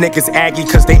status, niggas aggy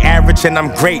cause they average and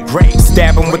I'm great.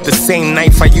 Stab him with the same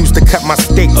knife I used to cut my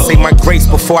steak. Say my grace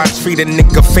before I treat a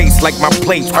nigga face like my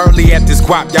plate. Early at this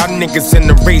guap, y'all niggas in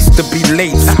the race to be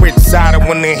late. Switch side and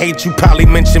when they hate you probably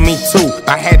mention me too.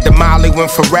 I had the Molly when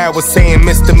Pharrell was saying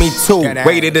Mr. Me Too.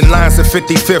 Waited in lines at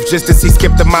 55th just to see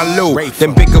Skip to my Lou.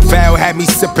 Then Bigger Val had me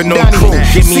sipping on cool.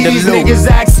 Give me See the these loot. niggas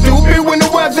act stupid when the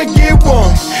weather get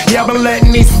warm. Y'all been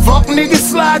letting these fuck niggas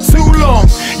slide too long.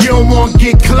 You don't want to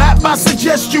get clapped, I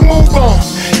suggest you move on.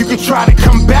 You can try to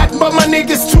come back, but my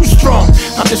niggas too strong.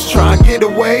 I'm just trying to get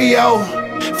away, yo,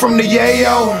 from the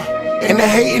yayo. And the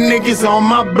hating niggas on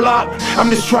my block. I'm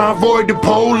just trying to avoid the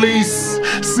police.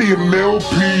 See a mill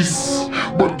piece,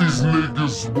 but these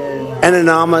niggas won't. An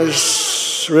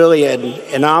anonymous, really an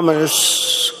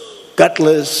anonymous,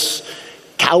 gutless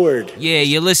coward. Yeah,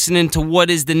 you're listening to What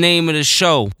Is the Name of the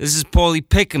Show. This is Paulie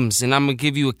Pickums, and I'm gonna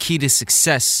give you a key to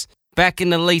success. Back in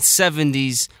the late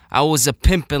 70s, I was a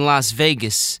pimp in Las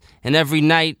Vegas. And every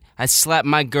night, I'd slap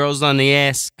my girls on the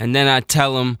ass. And then I'd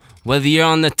tell them, whether you're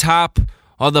on the top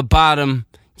or the bottom,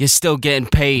 you're still getting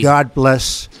paid. God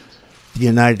bless the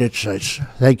United States.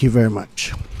 Thank you very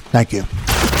much. Thank you.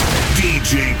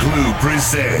 DJ Clue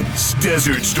presents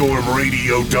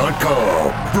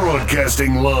DesertStormRadio.com,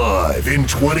 broadcasting live in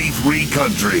 23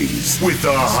 countries with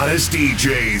the hottest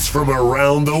DJs from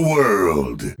around the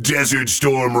world.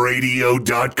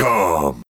 DesertStormRadio.com.